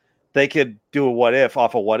 they could do a what if,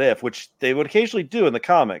 which they would occasionally do in the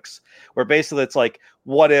comics, where basically it's like,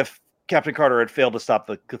 what if Captain Carter had failed to stop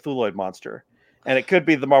the Cthulhuid monster. And it could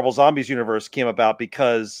be the Marvel Zombies universe came about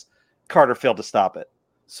because Carter failed to stop it.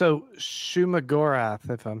 So Shumagorath,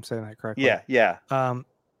 if I'm saying that correctly. Yeah.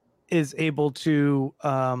 Is able to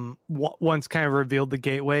once kind of revealed the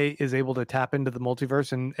gateway, is able to tap into the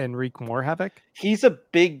multiverse and wreak more havoc. He's a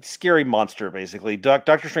big scary monster, basically.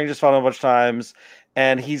 Doctor Strange has fought him a bunch of times,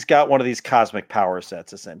 and he's got one of these cosmic power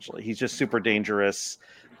sets. Essentially, he's just super dangerous.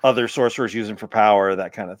 Other sorcerers use him for power,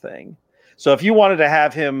 that kind of thing. So if you wanted to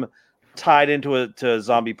have him tied into a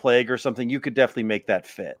zombie plague or something, you could definitely make that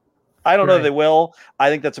fit. I don't know if they will. I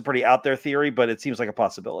think that's a pretty out there theory, but it seems like a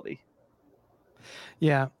possibility.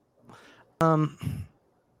 Yeah.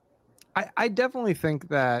 I definitely think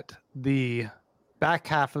that the back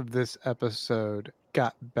half of this episode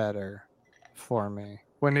got better for me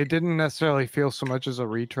when it didn't necessarily feel so much as a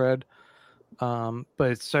retread, but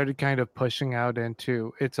it started kind of pushing out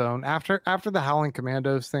into its own after the Howling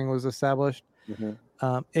Commandos thing was established.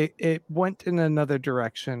 It went in another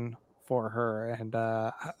direction for her, and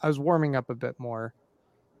I was warming up a bit more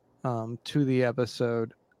to the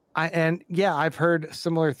episode. I've heard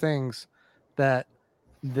similar things, that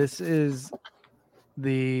this is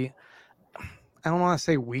the, I don't want to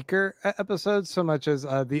say weaker episode so much as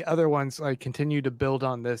the other ones like continue to build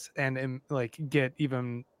on this and like get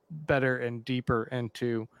even better and deeper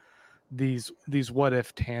into these what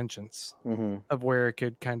if tangents of where it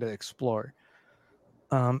could kind of explore.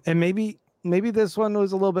 And maybe this one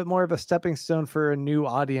was a little bit more of a stepping stone for a new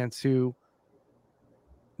audience who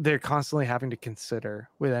they're constantly having to consider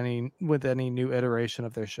with any new iteration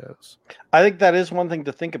of their shows. I think that is one thing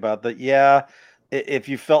to think about, that if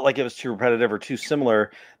you felt like it was too repetitive or too similar,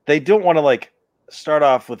 they don't want to like start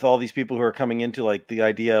off with all these people who are coming into like the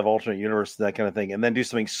idea of alternate universe, that kind of thing, and then do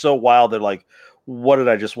something so wild they're like, what did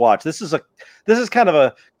I just watch? This is kind of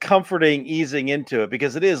a comforting easing into it,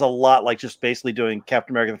 because it is a lot like just basically doing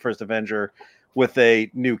Captain America: The First Avenger with a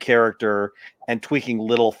new character and tweaking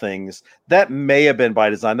little things. That may have been by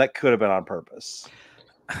design. That could have been on purpose.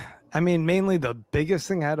 I mean, mainly the biggest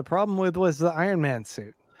thing I had a problem with was the Iron Man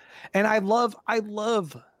suit. And I love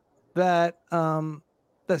that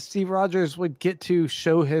that Steve Rogers would get to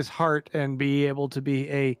show his heart and be able to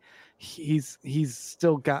be he's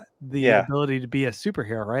still got the ability to be a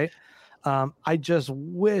superhero, right? I just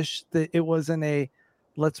wish that it wasn't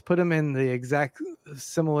let's put him in the exact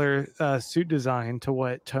similar suit design to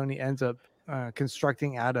what Tony ends up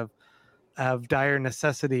constructing out of dire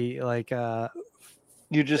necessity. Like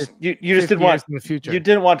you just didn't want in the future. You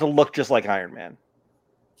didn't want to look just like Iron Man.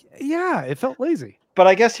 Yeah, it felt lazy. But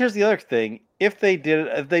I guess here's the other thing: if they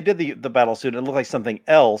did the battle suit and it looked like something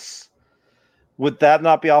else, would that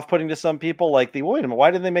not be off-putting to some people? Like, wait a minute,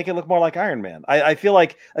 why didn't they make it look more like Iron Man? I feel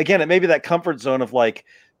like, again, it may be that comfort zone of like,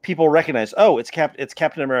 people recognize, oh, it's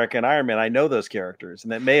Captain America and Iron Man. I know those characters,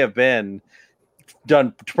 and that may have been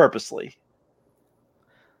done purposely.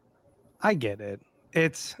 I get it.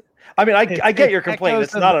 I get your complaint.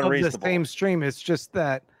 It's not unreasonable. The same stream. It's just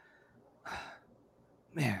that,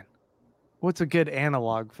 man, what's a good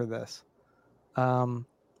analog for this?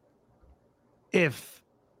 If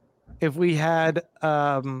we had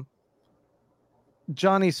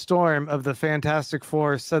Johnny Storm of the Fantastic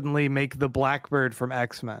Four suddenly make the Blackbird from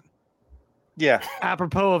X-Men. Yeah.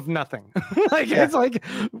 Apropos of nothing. It's like,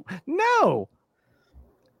 no.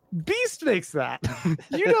 Beast makes that.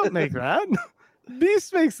 You don't make that.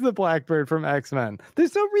 Beast makes the Blackbird from X-Men.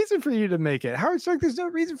 There's no reason for you to make it. Howard Stark, there's no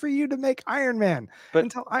reason for you to make Iron Man. But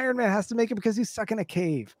until Iron Man has to make it because he's stuck in a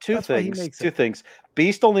cave. Two things.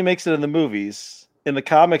 Beast only makes it in the movies. In the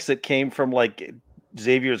comics, it came from like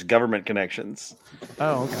Xavier's government connections.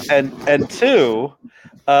 Oh, okay. And two,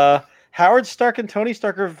 Howard Stark and Tony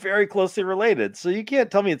Stark are very closely related. So you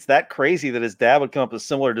can't tell me it's that crazy that his dad would come up with a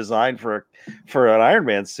similar design for an Iron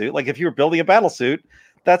Man suit. Like if you were building a battle suit,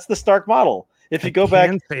 that's the Stark model. If you go back,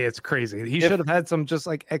 say it's crazy. He should have had some just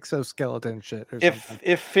like exoskeleton shit. Or something.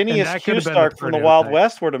 If Phineas Q Stark from the Wild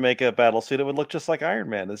West were to make a battle suit, it would look just like Iron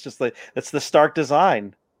Man. It's just like it's the Stark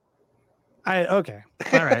design. Okay.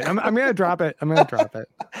 All right. I'm gonna drop it. I've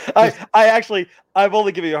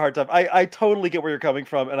only given you a hard time. I totally get where you're coming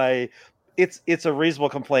from, and it's a reasonable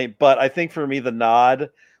complaint, but I think for me the nod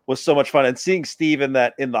was so much fun, and seeing Steve in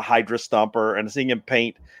the Hydra Stomper and seeing him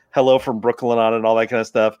paint "Hello from Brooklyn" on it and all that kind of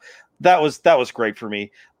stuff. That was great for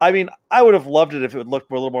me. I mean, I would have loved it if it would look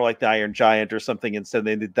a little more like the Iron Giant or something. Instead,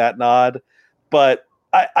 they did that nod, but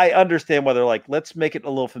I understand why they're like, let's make it a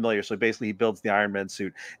little familiar. So basically, he builds the Iron Man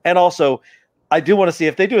suit, and also, I do want to see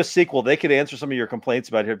if they do a sequel, they could answer some of your complaints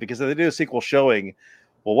about here, because if they do a sequel showing,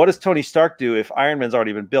 well, what does Tony Stark do if Iron Man's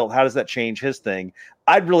already been built? How does that change his thing?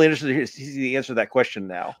 I'd really interested to see the answer to that question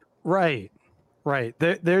now. Right. Right.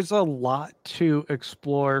 There's a lot to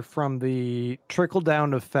explore from the trickle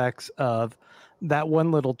down effects of that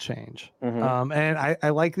one little change. Mhm. And I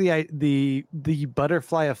like the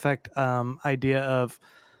butterfly effect idea of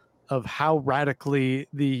how radically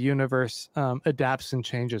the universe adapts and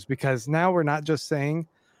changes, because now we're not just saying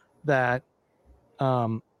that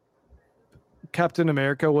um, Captain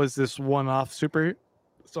America was this one-off super.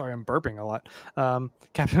 Sorry, I'm burping a lot.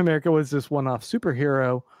 Captain America was this one-off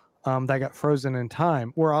superhero that got frozen in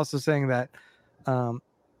time. We're also saying that um,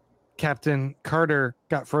 Captain Carter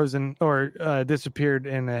got frozen or disappeared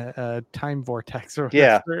in a time vortex or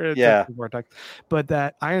Yeah. whatever, a Yeah. temporal vortex, but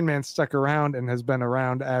that Iron Man stuck around and has been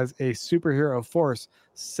around as a superhero force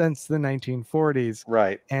since the 1940s.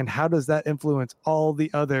 Right. And how does that influence all the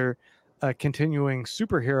other continuing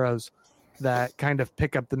superheroes that kind of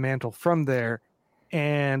pick up the mantle from there?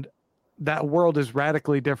 And that world is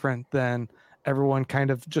radically different than everyone kind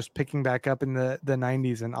of just picking back up in the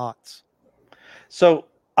 90s and aughts. So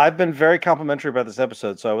I've been very complimentary about this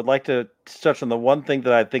episode, so I would like to touch on the one thing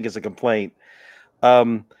that I think is a complaint.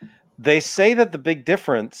 They say that the big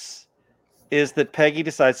difference is that Peggy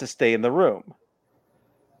decides to stay in the room.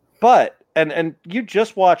 But and you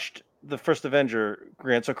just watched the first Avenger,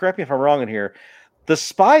 Grant, so correct me if I'm wrong in here. The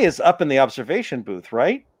spy is up in the observation booth,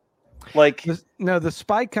 right? Like, No, the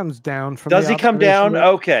spy comes down from. does the he come down?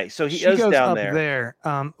 observation booth. Okay, so he She is goes down up there.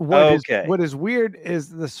 What Okay. is weird is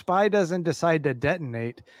the spy doesn't decide to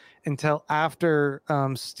detonate until after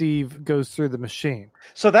Steve goes through the machine.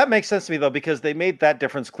 So that makes sense to me though, because they made that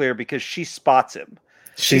difference clear because she spots him.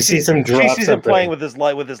 She sees him drop She sees him something. playing with his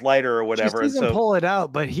lighter or whatever. She sees and him so pull it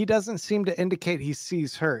out, but he doesn't seem to indicate he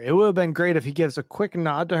sees her. It would have been great if he gives a quick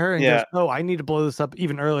nod to her and Yeah. goes, "Oh, I need to blow this up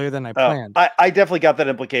even earlier than I Oh, planned." I definitely got that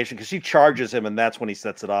implication because she charges him and that's when he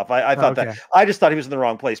sets it off. I thought Okay. that I just thought he was in the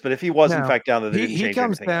wrong place, but if he was in No, fact down there, they didn't he change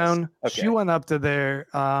comes anything else. down. Okay. She went up to there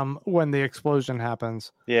when the explosion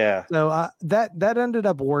happens. Yeah. So that ended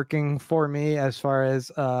up working for me as far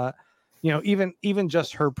as even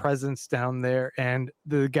just her presence down there and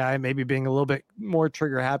the guy maybe being a little bit more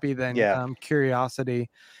trigger happy than Yeah. curiosity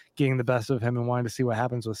getting the best of him and wanting to see what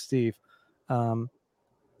happens with Steve.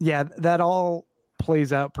 That all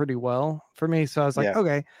plays out pretty well for me. So I was like, Yeah.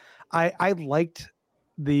 okay, I liked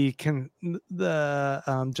the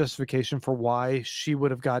justification for why she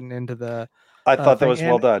would have gotten into the I thought that thing. was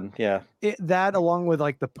well And done. Yeah. that along with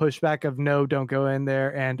like the pushback of no, don't go in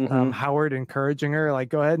there, and Mhm. Howard encouraging her like,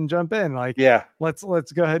 go ahead and jump in, like, Yeah. let's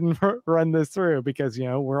go ahead and run this through because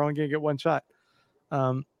we're only gonna get one shot.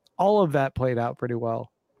 All of that played out pretty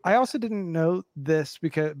well. I also didn't know this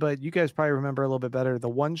but you guys probably remember a little bit better. The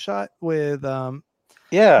one shot with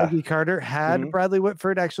Yeah. Peggy Carter had Mhm. Bradley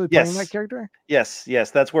Whitford actually playing Yes. that character.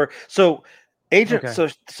 Yes, that's where. So Agent, Okay.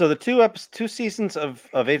 so the two seasons of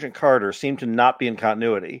Agent Carter seem to not be in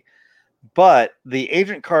continuity, but the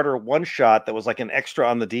Agent Carter one shot that was like an extra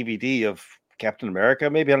on the DVD of Captain America,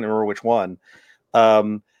 maybe I don't remember which one,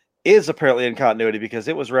 is apparently in continuity because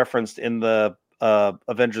it was referenced in the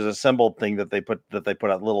Avengers Assembled thing that they put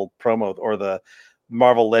out, little promo, or the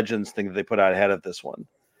Marvel Legends thing that they put out ahead of this one.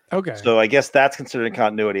 Okay. So I guess that's considered in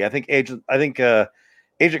continuity. I think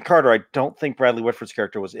Agent Carter, I don't think Bradley Whitford's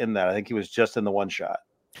character was in that. I think he was just in the one shot.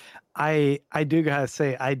 I do gotta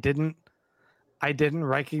say I didn't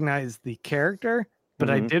recognize the character, but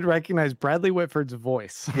I Mhm. did recognize Bradley Whitford's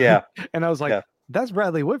voice. Yeah. And I was like, Yeah. that's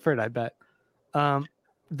Bradley Whitford, I bet.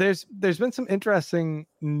 There's been some interesting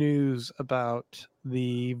news about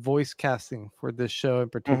the voice casting for this show in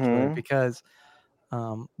particular, Mhm. because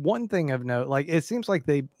one thing of note, like it seems like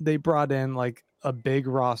they brought in like a big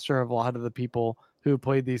roster of a lot of the people who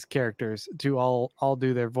played these characters to all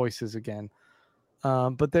do their voices again.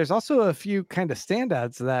 But there's also a few kind of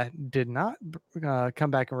standouts that did not come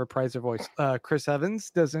back and reprise their voice. Chris Evans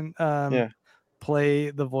doesn't play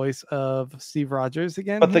the voice of Steve Rogers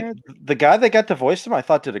again. But here. the guy that got to voice him, I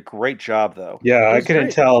thought did a great job though. Yeah, It I was couldn't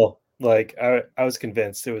great. tell. Like I was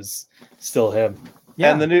convinced it was still him.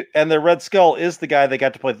 Yeah, And the Red Skull is the guy they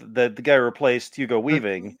got to play, the guy who replaced Hugo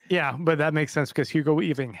Weaving. yeah, but that makes sense because Hugo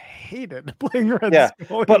Weaving hated playing Red Yeah,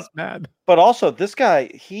 Skull. He but- was mad. But also this guy,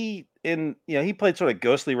 he played sort of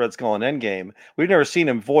ghostly Red Skull in Endgame. We've never seen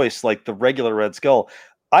him voice like the regular Red Skull.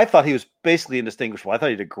 I thought he was basically indistinguishable. I thought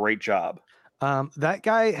he did a great job. That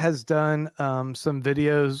guy has done some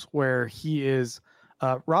videos where he is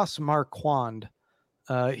Ross Marquand.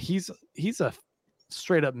 He's a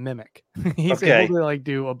straight up mimic. He's Okay. able to like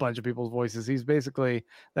do a bunch of people's voices. He's basically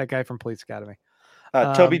that guy from Police Academy.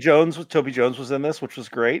 Toby Jones was in this, which was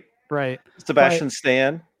great. Right. Sebastian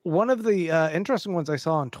Stan. One of the interesting ones I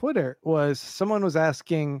saw on Twitter was someone was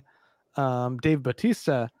asking Dave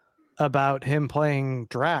Bautista about him playing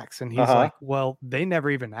Drax, and he's like, well, they never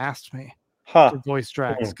even asked me to voice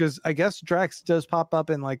Drax, because I guess Drax does pop up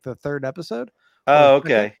in like the 3rd episode. Oh,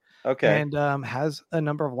 okay. And has a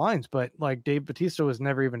number of lines, but like Dave Bautista was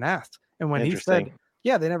never even asked. And when he said,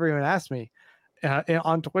 yeah, they never even asked me,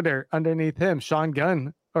 on Twitter underneath him, Sean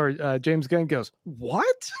Gunn or James Gunn goes,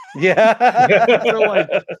 what? Yeah. So like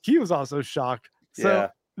he was also shocked. So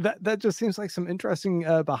that just seems like some interesting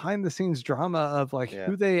behind the scenes drama of like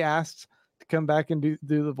who they asked to come back and do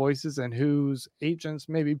the voices, and whose agents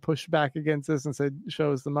maybe pushed back against this and said,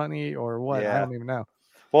 show us the money or what. I don't even know.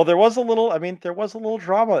 Well, there was a little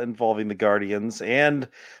drama involving the Guardians, and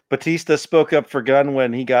Batista spoke up for Gunn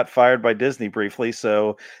when he got fired by Disney briefly.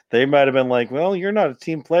 So they might have been like, well, you're not a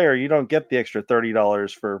team player. You don't get the extra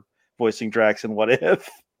 $30 for voicing Drax in What If.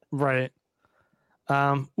 Right.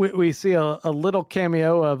 We see a little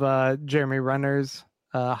cameo of Jeremy Renner's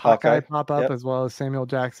Hawkeye pop up, as well as Samuel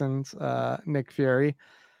Jackson's Nick Fury.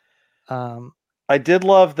 I did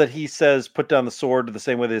love that he says put down the sword the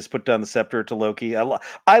same way they just put down the scepter to Loki.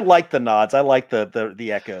 I like the nods. I like the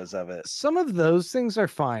echoes of it. Some of those things are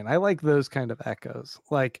fine. I like those kind of echoes.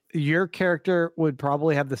 Like your character would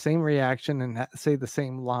probably have the same reaction and say the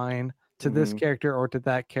same line to this character or to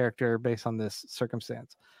that character based on this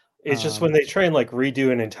circumstance. It's just when they try and like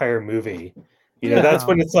redo an entire movie, that's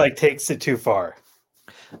when it's like takes it too far.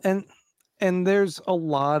 And there's a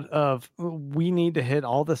lot of, we need to hit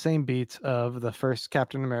all the same beats of the first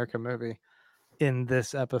Captain America movie in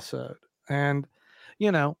this episode. And,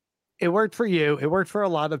 it worked for you. It worked for a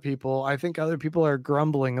lot of people. I think other people are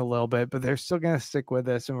grumbling a little bit, but they're still going to stick with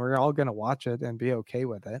this, and we're all going to watch it and be okay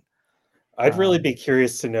with it. I'd really be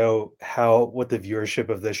curious to know what the viewership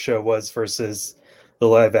of this show was versus the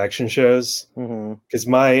live action shows. Because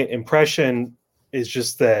my impression is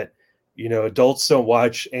just that, adults don't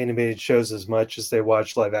watch animated shows as much as they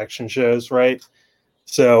watch live action shows, right?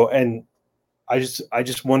 So, and I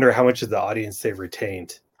just wonder how much of the audience they've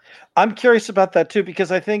retained. I'm curious about that too,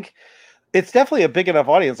 because I think it's definitely a big enough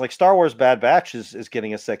audience. Like Star Wars Bad Batch is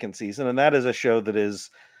getting a 2nd season, and that is a show that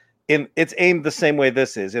it's aimed the same way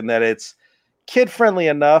this is, in that it's kid friendly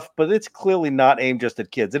enough, but it's clearly not aimed just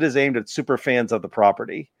at kids. It is aimed at super fans of the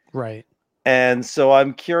property. Right. And so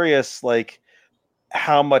I'm curious, like,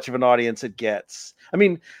 how much of an audience it gets. I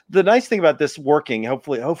mean, the nice thing about this working,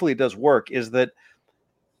 hopefully it does work, is that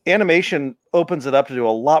animation opens it up to do a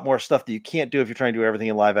lot more stuff that you can't do if you're trying to do everything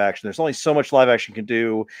in live action. There's only so much live action can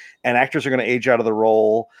do, and actors are going to age out of the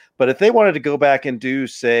role. But if they wanted to go back and do,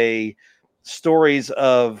 say, stories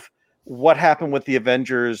of what happened with the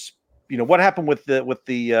Avengers, what happened with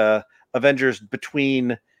the Avengers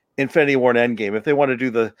between Infinity War and Endgame, if they want to do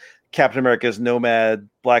the Captain America's Nomad,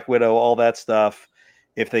 Black Widow, all that stuff,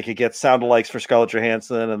 if they could get sound-alikes for Scarlett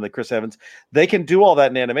Johansson and the Chris Evans, they can do all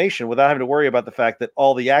that in animation without having to worry about the fact that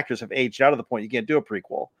all the actors have aged out of the point you can't do a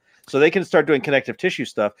prequel. So they can start doing connective tissue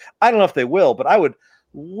stuff. I don't know if they will, but I would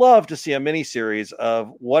love to see a miniseries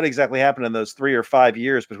of what exactly happened in those 3 or 5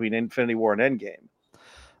 years between Infinity War and Endgame.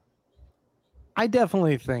 I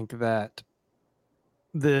definitely think that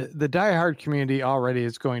the diehard community already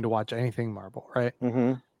is going to watch anything Marvel, right?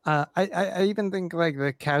 I even think like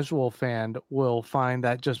the casual fan will find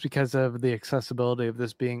that just because of the accessibility of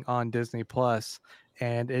this being on Disney Plus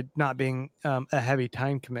and it not being a heavy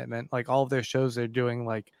time commitment, like all of their shows are doing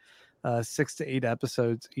like 6 to 8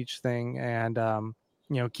 episodes each thing, and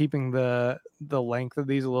keeping the length of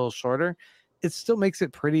these a little shorter, it still makes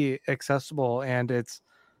it pretty accessible, and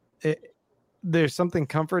there's something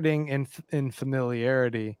comforting in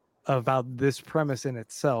familiarity about this premise in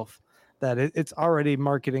itself, that it's already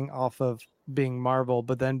marketing off of being Marvel,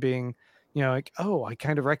 but then being, like, oh, I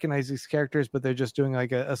kind of recognize these characters, but they're just doing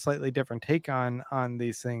like a slightly different take on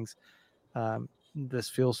these things. This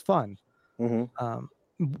feels fun.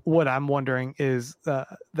 What I'm wondering is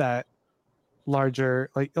that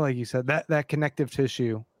larger, like you said, that connective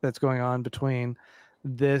tissue that's going on between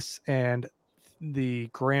this and the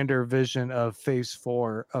grander vision of Phase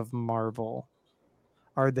 4 of Marvel.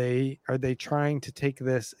 Are they trying to take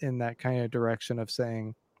this in that kind of direction of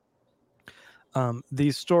saying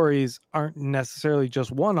these stories aren't necessarily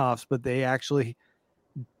just one-offs, but they actually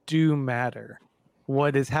do matter?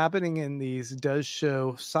 What is happening in these does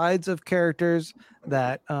show sides of characters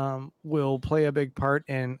that will play a big part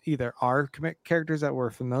in either our characters that we're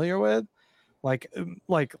familiar with, like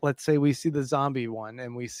let's say we see the zombie one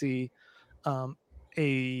and we see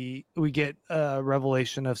we get a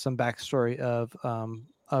revelation of some backstory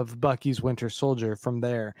of Bucky's Winter Soldier from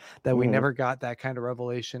there that we never got that kind of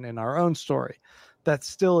revelation in our own story. That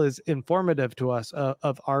still is informative to us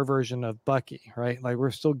of our version of Bucky, right? Like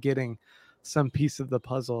we're still getting some piece of the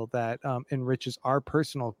puzzle that enriches our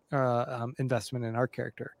personal investment in our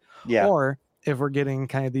character. Yeah. Or if we're getting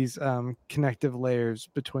kind of these connective layers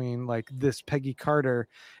between like this Peggy Carter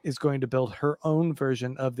is going to build her own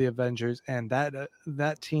version of the Avengers, and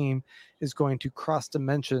that team is going to cross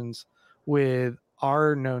dimensions with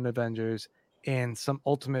our known Avengers in some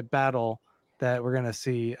ultimate battle that we're going to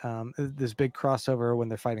see this big crossover when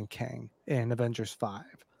they're fighting Kang in Avengers 5.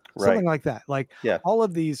 Something like that. Like all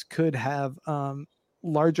of these could have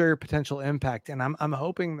larger potential impact. And I'm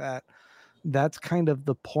hoping that that's kind of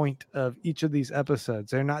the point of each of these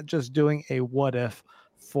episodes. They're not just doing a what if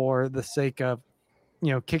for the sake of,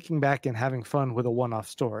 kicking back and having fun with a one-off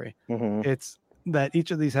story. It's that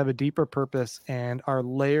each of these have a deeper purpose and are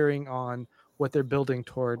layering on what they're building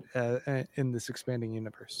toward in this expanding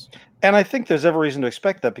universe. And I think there's every reason to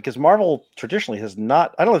expect that, because Marvel traditionally has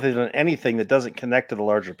not, I don't know if they've done anything that doesn't connect to the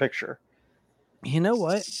larger picture. You know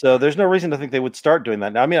what? So there's no reason to think they would start doing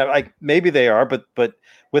that. Now, I mean, maybe they are, but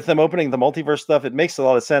with them opening the multiverse stuff, it makes a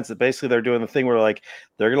lot of sense that basically they're doing the thing where like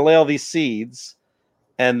they're going to lay all these seeds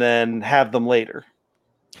and then have them later.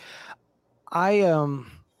 I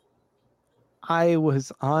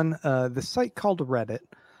was on the site called Reddit.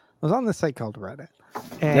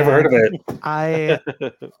 And Never heard of it.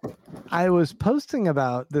 I was posting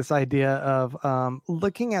about this idea of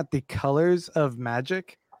looking at the colors of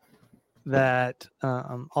magic that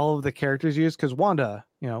all of the characters use, because Wanda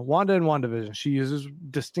in WandaVision, she uses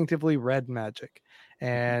distinctively red magic,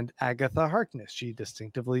 and Agatha Harkness, she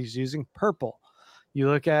distinctively is using purple. You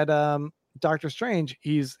look at Doctor Strange,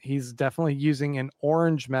 he's definitely using an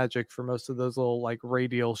orange magic for most of those little like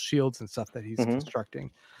radial shields and stuff that he's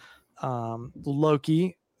constructing.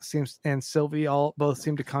 Loki and Sylvie both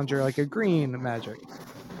seem to conjure like a green magic.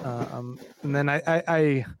 And then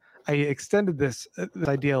I extended this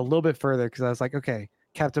idea a little bit further, because I was like, okay,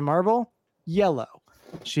 Captain Marvel, yellow.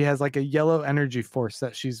 She has like a yellow energy force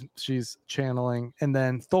that she's channeling, and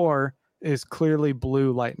then Thor is clearly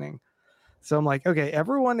blue lightning. So I'm like, okay,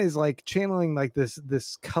 everyone is like channeling like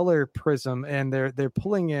this color prism, and they're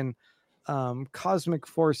pulling in cosmic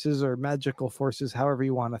forces or magical forces, however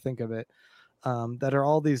you want to think of it, that are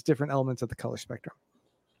all these different elements of the color spectrum.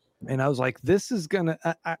 And I was like, this is gonna,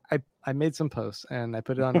 I made some posts and I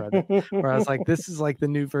put it on Reddit where I was like, this is like the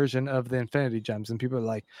new version of the Infinity Gems. And people are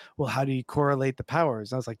like, well, how do you correlate the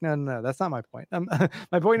powers? And I was like, no, that's not my point.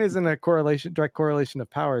 My point isn't a direct correlation of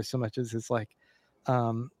powers so much as it's like,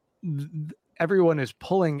 everyone is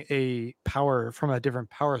pulling a power from a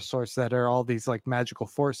different power source that are all these like magical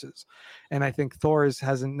forces. And I think Thor's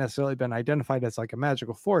hasn't necessarily been identified as like a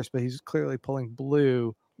magical force, but he's clearly pulling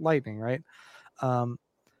blue lightning, right?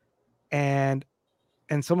 And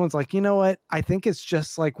someone's like, you know what? I think it's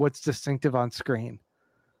just like what's distinctive on screen.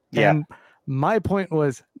 Yeah. And my point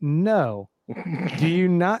was, no. Do you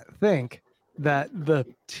not think that the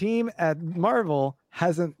team at Marvel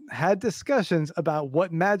hasn't had discussions about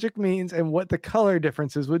what magic means and what the color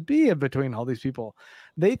differences would be in between all these people?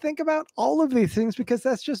 They think about all of these things because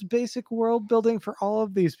that's just basic world building for all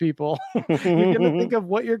of these people. You're going to think of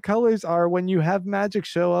what your colors are when you have magic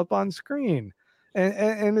show up on screen.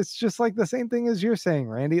 And it's just like the same thing as you're saying,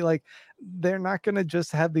 Randy. Like, they're not going to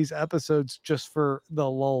just have these episodes just for the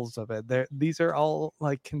lulls of it. These are all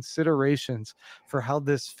like considerations for how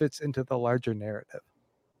this fits into the larger narrative.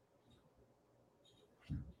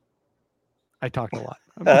 I talked a lot.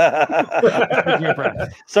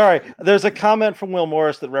 Sorry, there's a comment from Will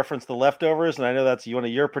Morris that referenced The Leftovers, and I know that's one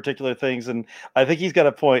of your particular things, and I think he's got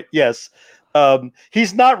a point. Yes,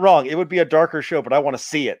 he's not wrong. It would be a darker show, but I want to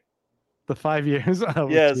see it. The 5 years. Oh,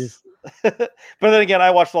 yes. But then again,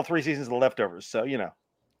 I watched all 3 seasons of The Leftovers, so you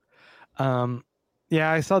know.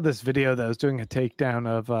 Yeah, I saw this video that was doing a takedown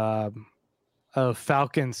of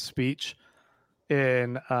Falcon's speech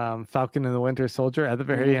in Falcon and the Winter Soldier at the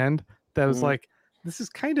very end. That was like, this is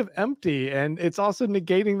kind of empty, and it's also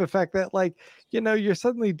negating the fact that, like, you're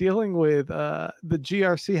suddenly dealing with the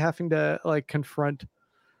GRC having to like confront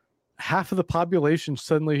half of the population,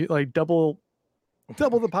 suddenly like double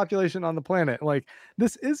the population on the planet. Like,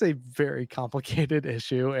 this is a very complicated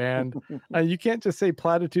issue, and you can't just say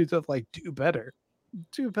platitudes of like do better.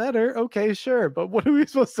 Okay, sure, but what are we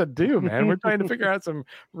supposed to do, man? We're trying to figure out some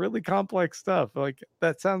really complex stuff. Like,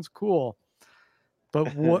 that sounds cool,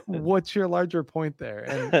 but what's your larger point there?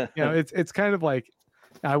 And it's kind of like,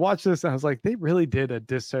 I watched this and I was like, they really did a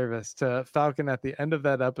disservice to Falcon at the end of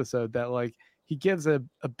that episode, that like he gives a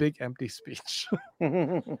big empty speech.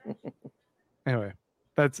 Anyway,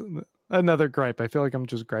 that's another gripe. I feel like I'm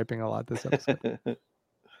just griping a lot this episode.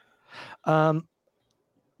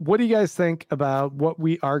 what do you guys think about what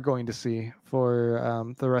we are going to see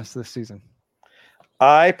for the rest of the season?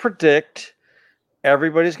 I predict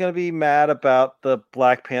everybody's going to be mad about the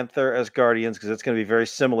Black Panther as Guardians because it's going to be very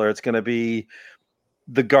similar. It's going to be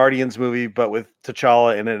the Guardians movie, but with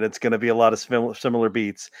T'Challa in it. It's going to be a lot of similar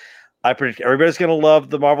beats. I predict everybody's going to love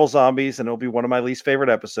the Marvel Zombies, and it'll be one of my least favorite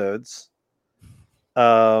episodes.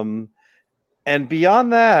 And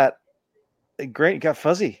beyond that, Grant, you got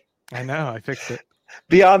fuzzy. I know, I fixed it.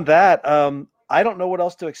 Beyond that, I don't know what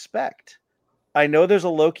else to expect. I know there's a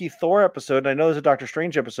Loki Thor episode, and I know there's a Doctor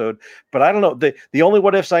Strange episode, but I don't know. The only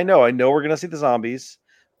what ifs I know we're going to see the zombies.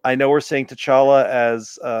 I know we're seeing T'Challa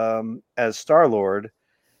as Star-Lord.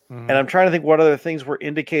 And I'm trying to think what other things were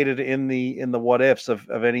indicated in the what ifs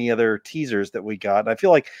of any other teasers that we got. And I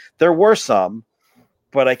feel like there were some,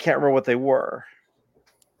 but I can't remember what they were.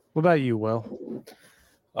 What about you, Will?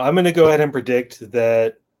 I'm going to go ahead and predict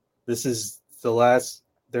that this is the last.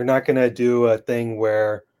 They're not going to do a thing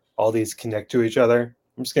where all these connect to each other.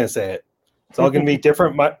 I'm just going to say it. It's all going to be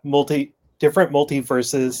different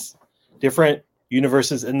multiverses, different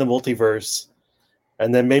universes in the multiverse.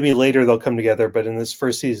 And then maybe later they'll come together. But in this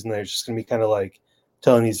first season, they're just going to be kind of like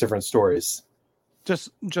telling these different stories. Just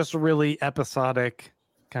really episodic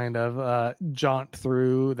kind of jaunt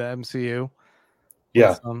through the MCU.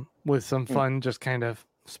 Yeah. With some fun, just kind of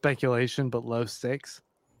speculation, but low stakes.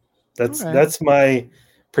 That's my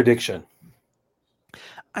prediction.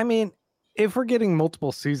 I mean, if we're getting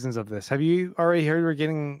multiple seasons of this, have you already heard we're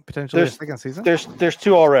getting potentially a second season? There's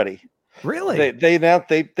 2 already. Really?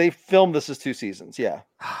 They filmed this as 2 seasons. Yeah.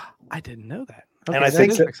 I didn't know that. Okay, and I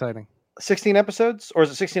think it's exciting. 16 episodes, or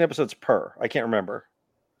is it 16 episodes per? I can't remember.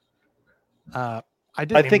 I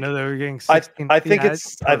didn't even know they were getting 16. I think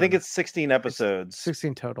it's 16 episodes.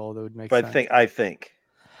 16 total. That would make sense. But I think.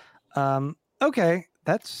 Okay,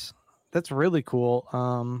 that's really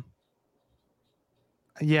cool.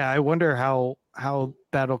 Yeah, I wonder how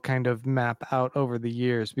that'll kind of map out over the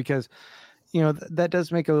years, because that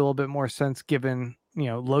does make a little bit more sense given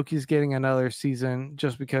Loki's getting another season,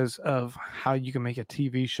 just because of how you can make a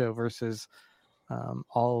TV show versus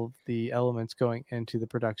all of the elements going into the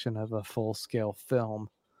production of a full-scale film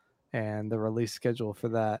and the release schedule for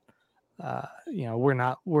that.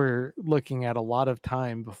 We're looking at a lot of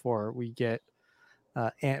time before we get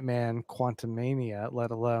Ant-Man Quantumania,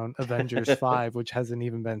 let alone Avengers 5, which hasn't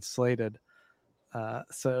even been slated.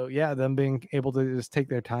 So yeah, them being able to just take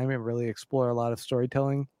their time and really explore a lot of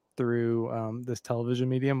storytelling through this television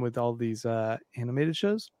medium with all these animated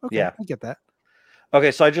shows. Okay, yeah, I get that.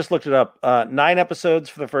 Okay, so I just looked it up. 9 episodes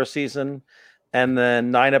for the first season, and then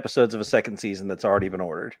 9 episodes of a second season that's already been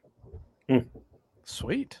ordered.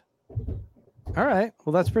 Sweet. All right.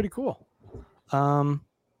 Well, that's pretty cool. I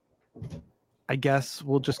guess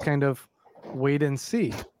we'll just kind of wait and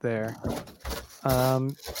see there.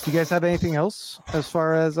 Do you guys have anything else as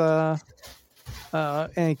far as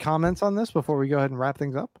any comments on this before we go ahead and wrap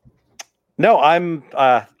things up? No, I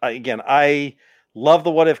love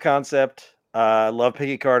the what if concept. I love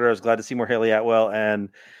Peggy Carter. I was glad to see more Haley Atwell. And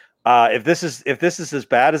if this is as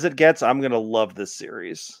bad as it gets, I'm gonna love this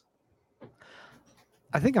series.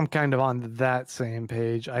 I think I'm kind of on that same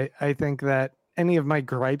page. I think that any of my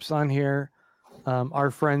gripes on here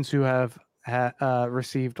are friends who have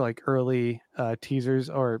received like early teasers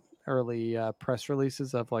or early press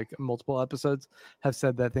releases of like multiple episodes have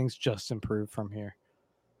said that things just improved from here.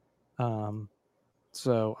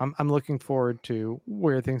 So I'm looking forward to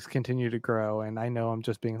where things continue to grow, and I know I'm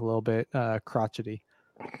just being a little bit crotchety.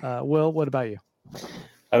 Will, what about you?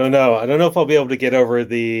 I don't know if I'll be able to get over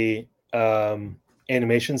the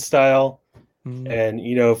animation style, and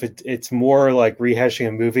if it's more like rehashing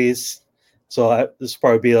of movies, so this will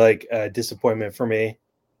probably be like a disappointment for me,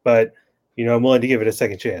 but I'm willing to give it a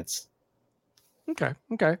second chance. Okay,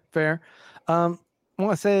 fair. I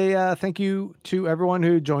want to say thank you to everyone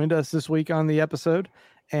who joined us this week on the episode,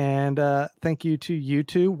 and thank you to you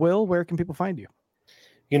too. Will, where can people find you?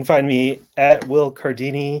 You can find me at Will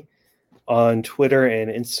Cardini on Twitter and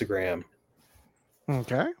Instagram.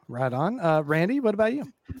 Okay, right on. Randy, what about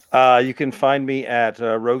you? You can find me at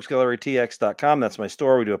roguesgallerytx.com. That's my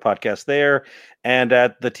store. We do a podcast there. And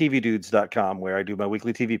at thetvdudes.com, where I do my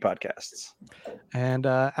weekly TV podcasts. And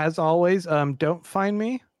as always, don't find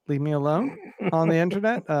me. Leave me alone on the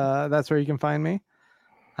internet. That's where you can find me.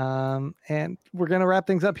 And we're going to wrap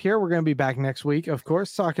things up here. We're going to be back next week, of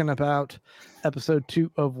course, talking about episode 2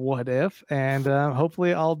 of What If. And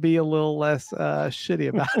hopefully I'll be a little less shitty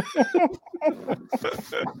about it.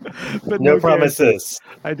 But no promises.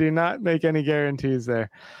 I do not make any guarantees there.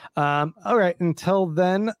 All right. Until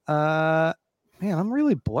then, man, I'm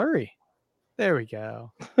really blurry. There we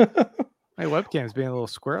go. My webcam's being a little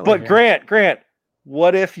squirrely. But here. Grant,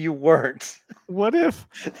 what if you weren't? What if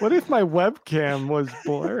my webcam was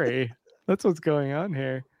blurry? That's what's going on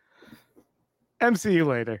here. MCU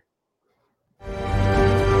later.